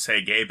a don't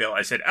say gay bill.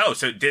 I said, oh,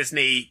 so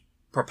Disney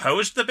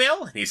proposed the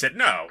bill? And he said,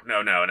 no.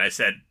 And I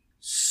said,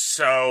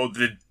 so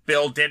the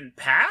bill didn't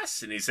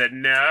pass? And he said,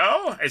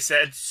 no. I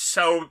said,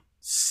 so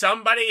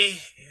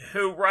somebody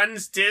who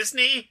runs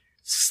Disney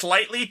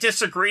slightly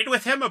disagreed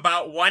with him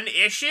about one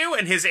issue?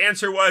 And his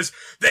answer was,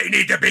 they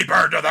need to be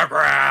burned to the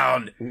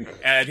ground.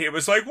 And he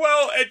was like,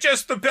 well,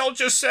 the bill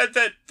just said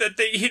that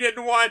he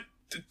didn't want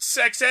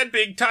sex ed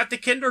being taught to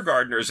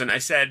kindergartners. And I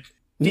said,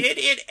 did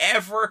it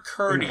ever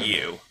occur to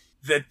you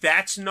that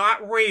that's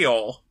not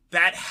real?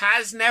 That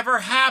has never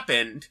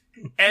happened.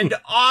 And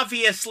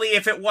obviously,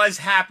 if it was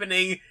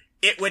happening,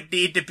 it would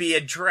need to be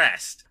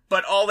addressed.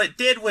 But all it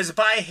did was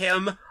buy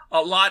him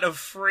a lot of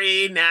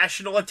free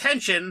national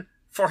attention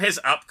for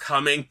his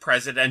upcoming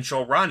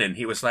presidential run. And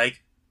he was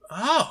like,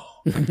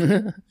 Oh,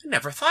 I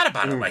never thought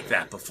about it like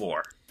that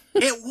before.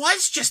 It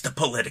was just a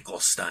political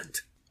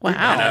stunt. Wow.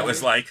 And I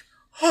was like,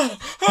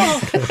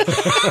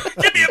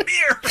 give me a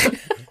beer.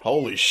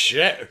 Holy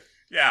shit.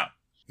 Yeah.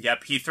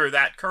 Yep, he threw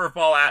that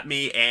curveball at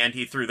me, and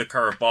he threw the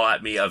curveball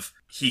at me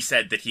he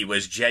said that he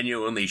was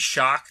genuinely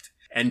shocked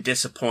and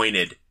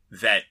disappointed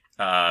that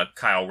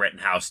Kyle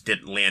Rittenhouse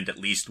didn't land at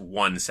least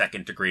one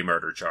second-degree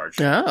murder charge.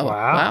 Oh,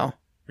 wow.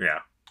 Yeah.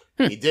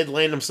 He did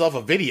land himself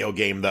a video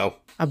game, though.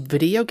 A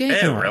video game?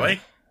 Ew, really?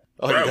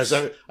 Oh, he does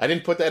that? I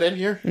didn't put that in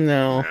here?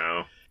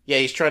 No. Yeah,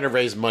 he's trying to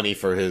raise money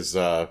for his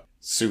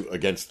suit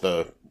against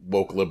the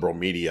woke liberal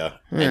media,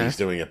 and he's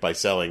doing it by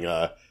selling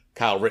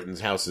Kyle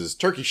Rittenhouse's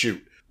turkey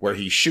shoot, where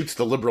he shoots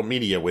the liberal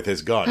media with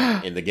his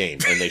gun in the game,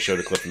 and they showed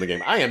a clip from the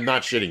game. I am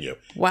not shitting you.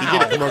 Wow. He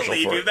did a commercial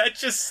for it. That's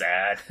just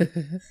sad.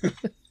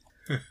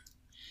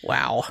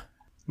 Wow.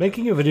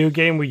 Making a video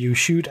game where you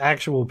shoot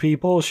actual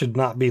people should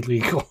not be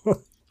legal.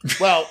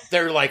 Well,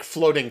 they're like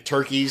floating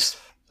turkeys.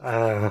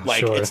 Sure.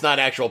 It's not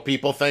actual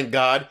people, thank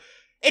God.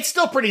 It's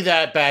still pretty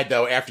that bad,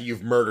 though, after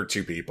you've murdered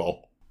 2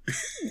 people.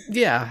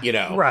 Yeah. You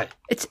know. Right.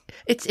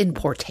 It's in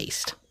poor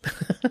taste.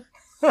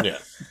 Yeah.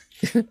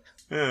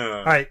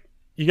 All right.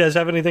 You guys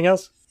have anything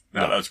else?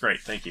 No, that was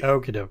great. Thank you.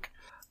 Okie doke.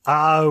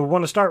 I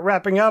want to start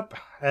wrapping up,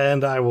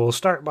 and I will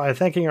start by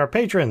thanking our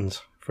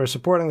patrons for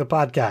supporting the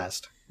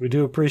podcast. We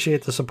do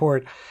appreciate the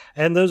support.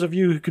 And those of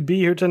you who could be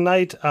here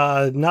tonight,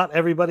 not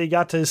everybody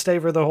got to stay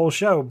for the whole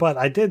show, but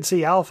I did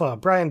see Alpha,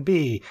 Brian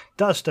B.,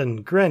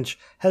 Dustin, Grinch,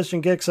 Heston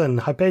Gixon,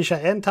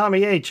 Hypatia, and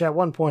Tommy H. at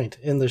one point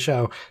in the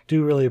show.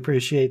 Do really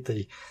appreciate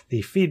the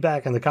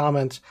feedback and the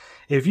comments.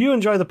 If you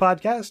enjoy the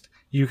podcast,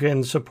 you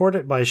can support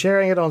it by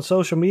sharing it on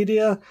social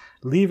media,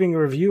 leaving a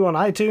review on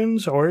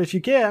iTunes, or if you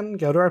can,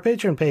 go to our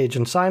Patreon page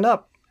and sign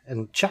up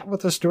and chat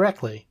with us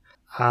directly.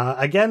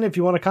 Again, if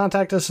you want to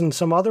contact us in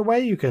some other way,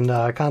 you can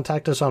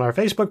contact us on our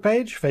Facebook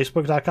page,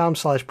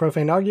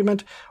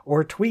 facebook.com/profaneargument,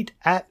 or tweet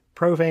at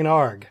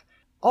profanearg.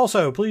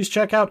 Also, please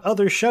check out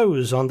other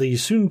shows on the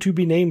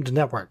soon-to-be-named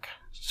network.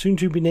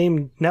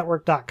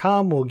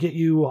 Soon-to-be-named-network.com will get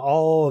you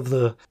all of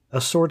the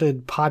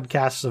assorted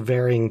podcasts of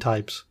varying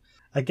types.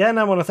 Again,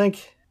 I want to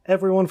thank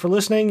everyone for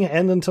listening,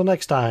 and until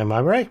next time,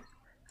 I'm Ray.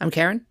 I'm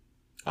Karen.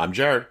 I'm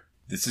Jared.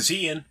 This is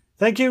Ian.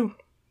 Thank you.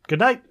 Good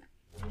night.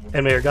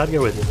 And may our God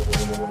go with you.